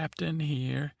being trapped in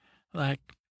here, like,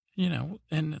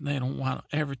 and they don't want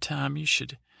every time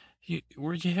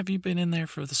have you been in there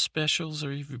for the specials,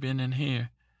 or have you been in here?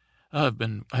 I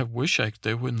wish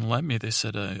they wouldn't let me. They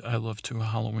said I love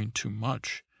Halloween too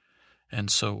much. And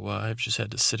so I've just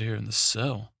had to sit here in the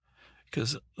cell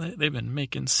because they've been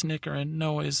making snickering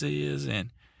noises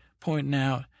and pointing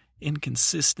out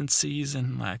inconsistencies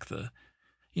and like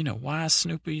why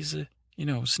Snoopy's,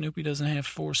 Snoopy doesn't have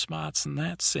 4 spots in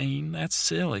that scene. That's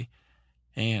silly.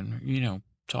 And,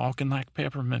 talking like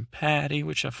Peppermint Patty,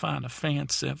 which I find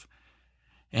offensive.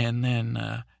 And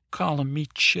then calling me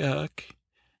Chuck.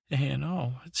 And,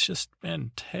 it's just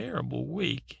been a terrible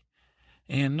week.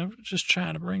 And I'm just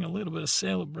trying to bring a little bit of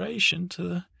celebration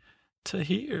to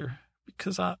here.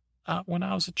 Because when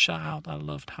I was a child, I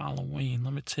loved Halloween.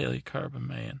 Let me tell you, Carbon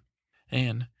Man.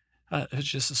 And it's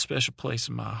just a special place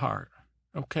in my heart.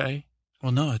 Okay?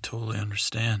 Well, no, I totally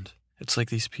understand. It's like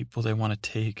these people, they want to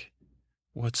take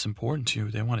what's important to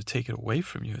you. They want to take it away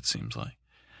from you, it seems like.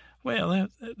 Well, I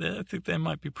think they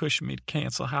might be pushing me to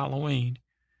cancel Halloween.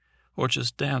 Or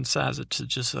just downsize it to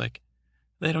just like,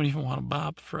 they don't even want to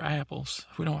bob for apples.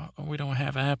 We don't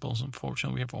have apples,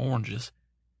 unfortunately. We have oranges,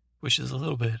 which is a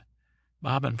little bit.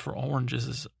 Bobbing for oranges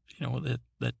is,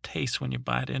 that taste when you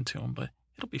bite into them. But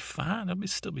it'll be fine. It'll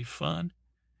still be fun.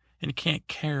 And you can't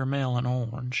caramel an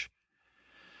orange.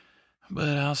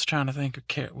 But I was trying to think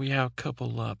of we have a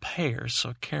couple pears,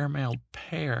 so caramel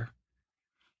pear.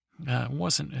 It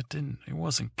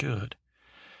wasn't good.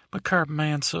 But Carbon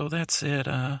Man, so that's it.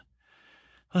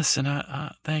 Listen,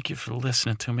 I thank you for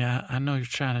listening to me. I know you're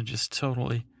trying to just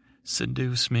totally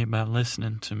seduce me by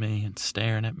listening to me and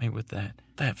staring at me with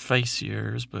that face of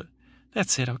yours, but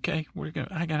that's it, okay?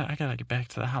 I gotta get back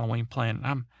to the Halloween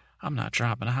plan. I'm not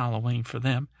dropping a Halloween for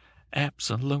them.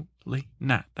 Absolutely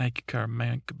not. Thank you, Carbon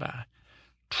Man. Goodbye.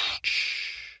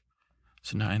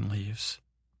 So 9 leaves.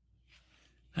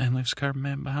 9 leaves Carbon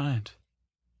Man behind.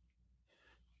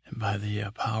 And by the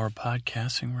power of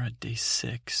podcasting, we're at day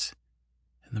 6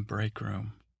 in the break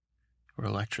room where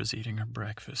Electra's eating her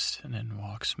breakfast, and in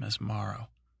walks Miss Morrow.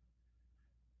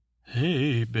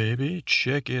 Hey, baby,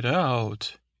 check it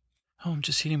out. Oh, I'm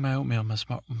just eating my oatmeal,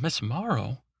 Miss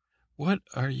Morrow. What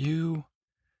are you?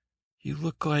 You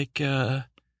look like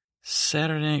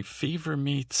Saturday Night Fever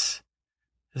meets.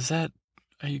 Are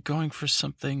you going for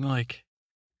something like?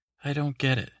 I don't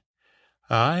get it.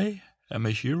 I am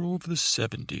a hero of the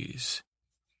 70s.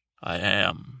 I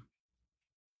am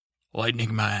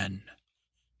Lightning Man.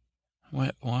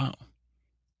 What? Wow.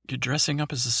 You're dressing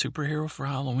up as a superhero for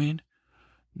Halloween?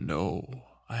 No,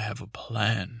 I have a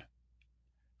plan.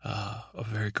 A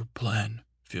very good plan,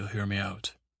 if you'll hear me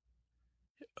out.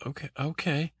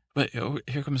 Okay. But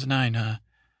here comes 9.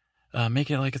 Make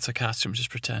it like it's a costume. Just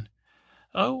pretend.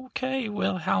 Okay,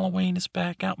 well, Halloween is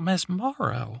back out.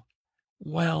 Mesmero.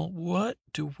 Well, what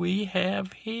do we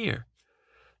have here?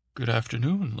 Good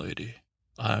afternoon, lady.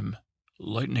 I'm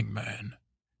Lightning Man.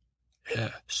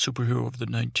 Yeah, superhero of the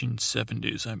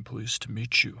 1970s. I'm pleased to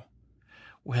meet you.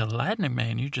 Well, Lightning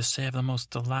Man, you just have the most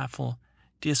delightful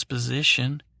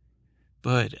disposition.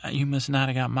 But you must not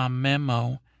have got my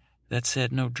memo that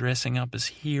said no dressing up as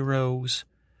heroes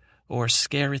or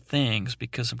scary things,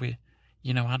 because I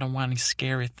don't want any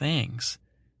scary things.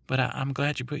 But I'm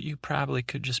glad you probably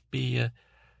could just be,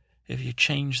 if you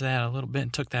changed that a little bit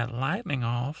and took that lightning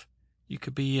off, you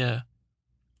could be,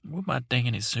 what about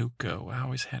Danny Zuko? I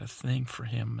always had a thing for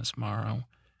him, Miss Morrow.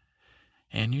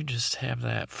 And you just have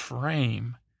that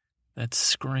frame that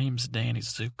screams Danny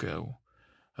Zuko.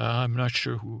 I'm not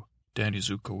sure who Danny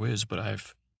Zuko is, but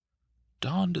I've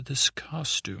donned this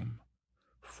costume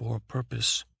for a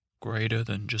purpose greater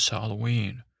than just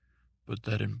Halloween, but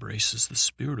that embraces the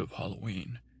spirit of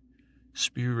Halloween.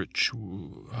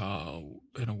 Spiritual,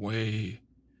 in a way.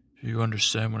 If you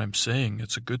understand what I'm saying,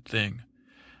 it's a good thing.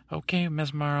 Okay,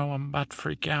 Ms. Morrow, I'm about to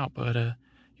freak out, but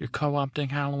you're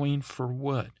co-opting Halloween for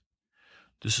what?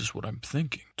 This is what I'm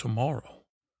thinking. Tomorrow,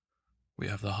 we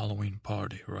have the Halloween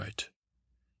party, right?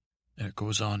 And it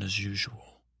goes on as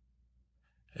usual.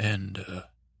 And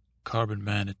Carbon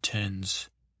Man attends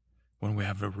when we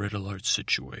have a red alert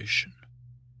situation.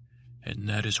 And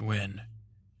that is when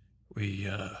we,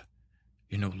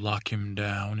 lock him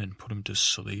down and put him to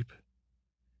sleep.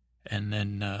 And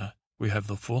then we have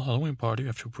the full Halloween party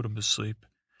after we put him to sleep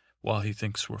while he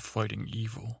thinks we're fighting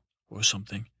evil or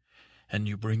something. And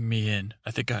you bring me in.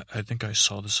 I think I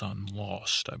saw this on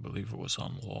Lost. I believe it was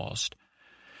on Lost.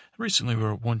 Recently, we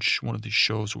were one of these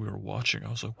shows we were watching. I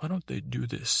was like, why don't they do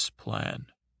this plan?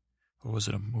 Or was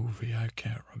it a movie? I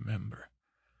can't remember.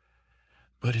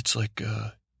 But it's like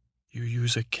you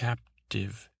use a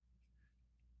captive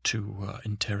to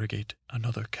interrogate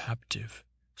another captive.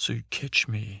 So you catch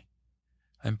me.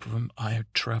 I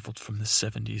traveled from the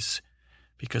 70s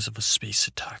because of a space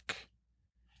attack.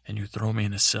 And you throw me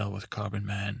in a cell with Carbon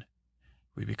Man.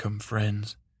 We become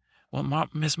friends. Well,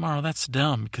 Miss Morrow, that's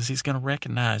dumb, because he's going to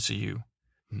recognize you.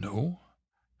 No,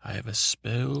 I have a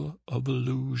spell of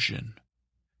illusion.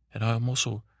 And I'm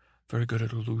also very good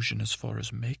at illusion as far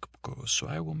as makeup goes, so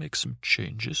I will make some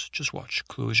changes. Just watch.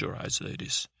 Close your eyes,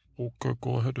 ladies. Okay,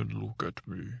 go ahead and look at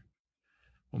me.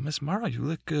 Well, Miss Morrow, you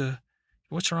look,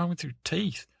 what's wrong with your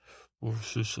teeth? Well,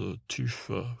 this is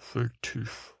fake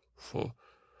teeth.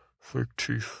 Fake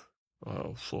teeth.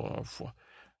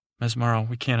 Miss Morrow,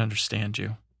 we can't understand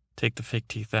you. Take the fake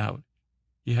teeth out.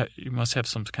 You must have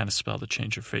some kind of spell to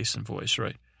change your face and voice,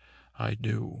 right? I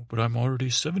do, but I'm already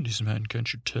 70s man,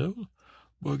 can't you tell?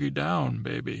 Boogie down,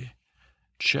 baby.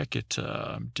 Check it,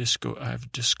 I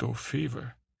have disco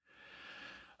fever.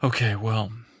 Okay,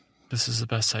 well, this is the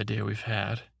best idea we've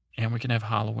had, and we can have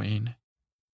Halloween,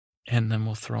 and then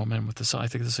we'll throw them in with this. I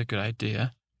think this is a good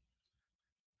idea.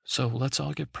 So let's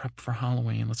all get prepped for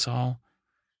Halloween.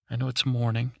 I know it's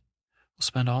morning. We'll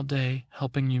spend all day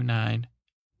helping you 9.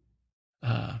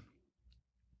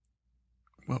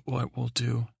 What we'll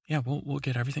do, we'll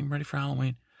get everything ready for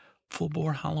Halloween, full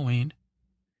bore Halloween,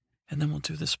 and then we'll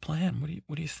do this plan.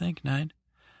 What do you think, 9?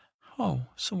 Oh,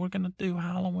 so we're gonna do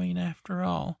Halloween after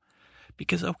all?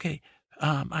 Because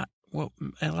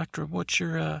Electra, what's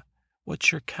your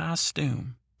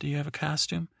costume? Do you have a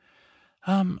costume?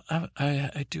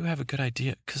 I do have a good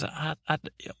idea, because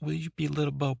will you be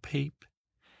Little Bo Peep?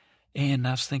 And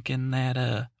I was thinking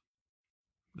that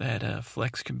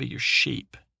Flex can be your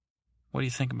sheep. What do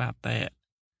you think about that?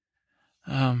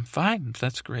 Fine,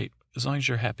 that's great. As long as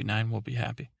you're happy, 9, we'll be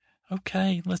happy.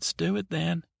 Okay, let's do it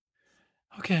then.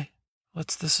 Okay,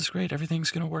 this is great.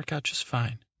 Everything's gonna work out just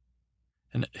fine.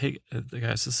 And hey,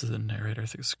 guys, this is the narrator. I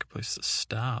think it's a good place to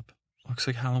stop. Looks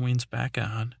like Halloween's back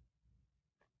on.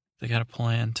 They got a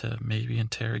plan to maybe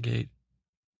interrogate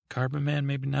Carbon Man,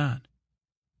 maybe not.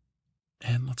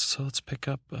 And let's pick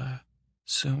up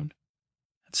soon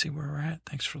and see where we're at.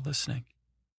 Thanks for listening.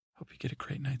 Hope you get a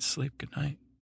great night's sleep. Good night.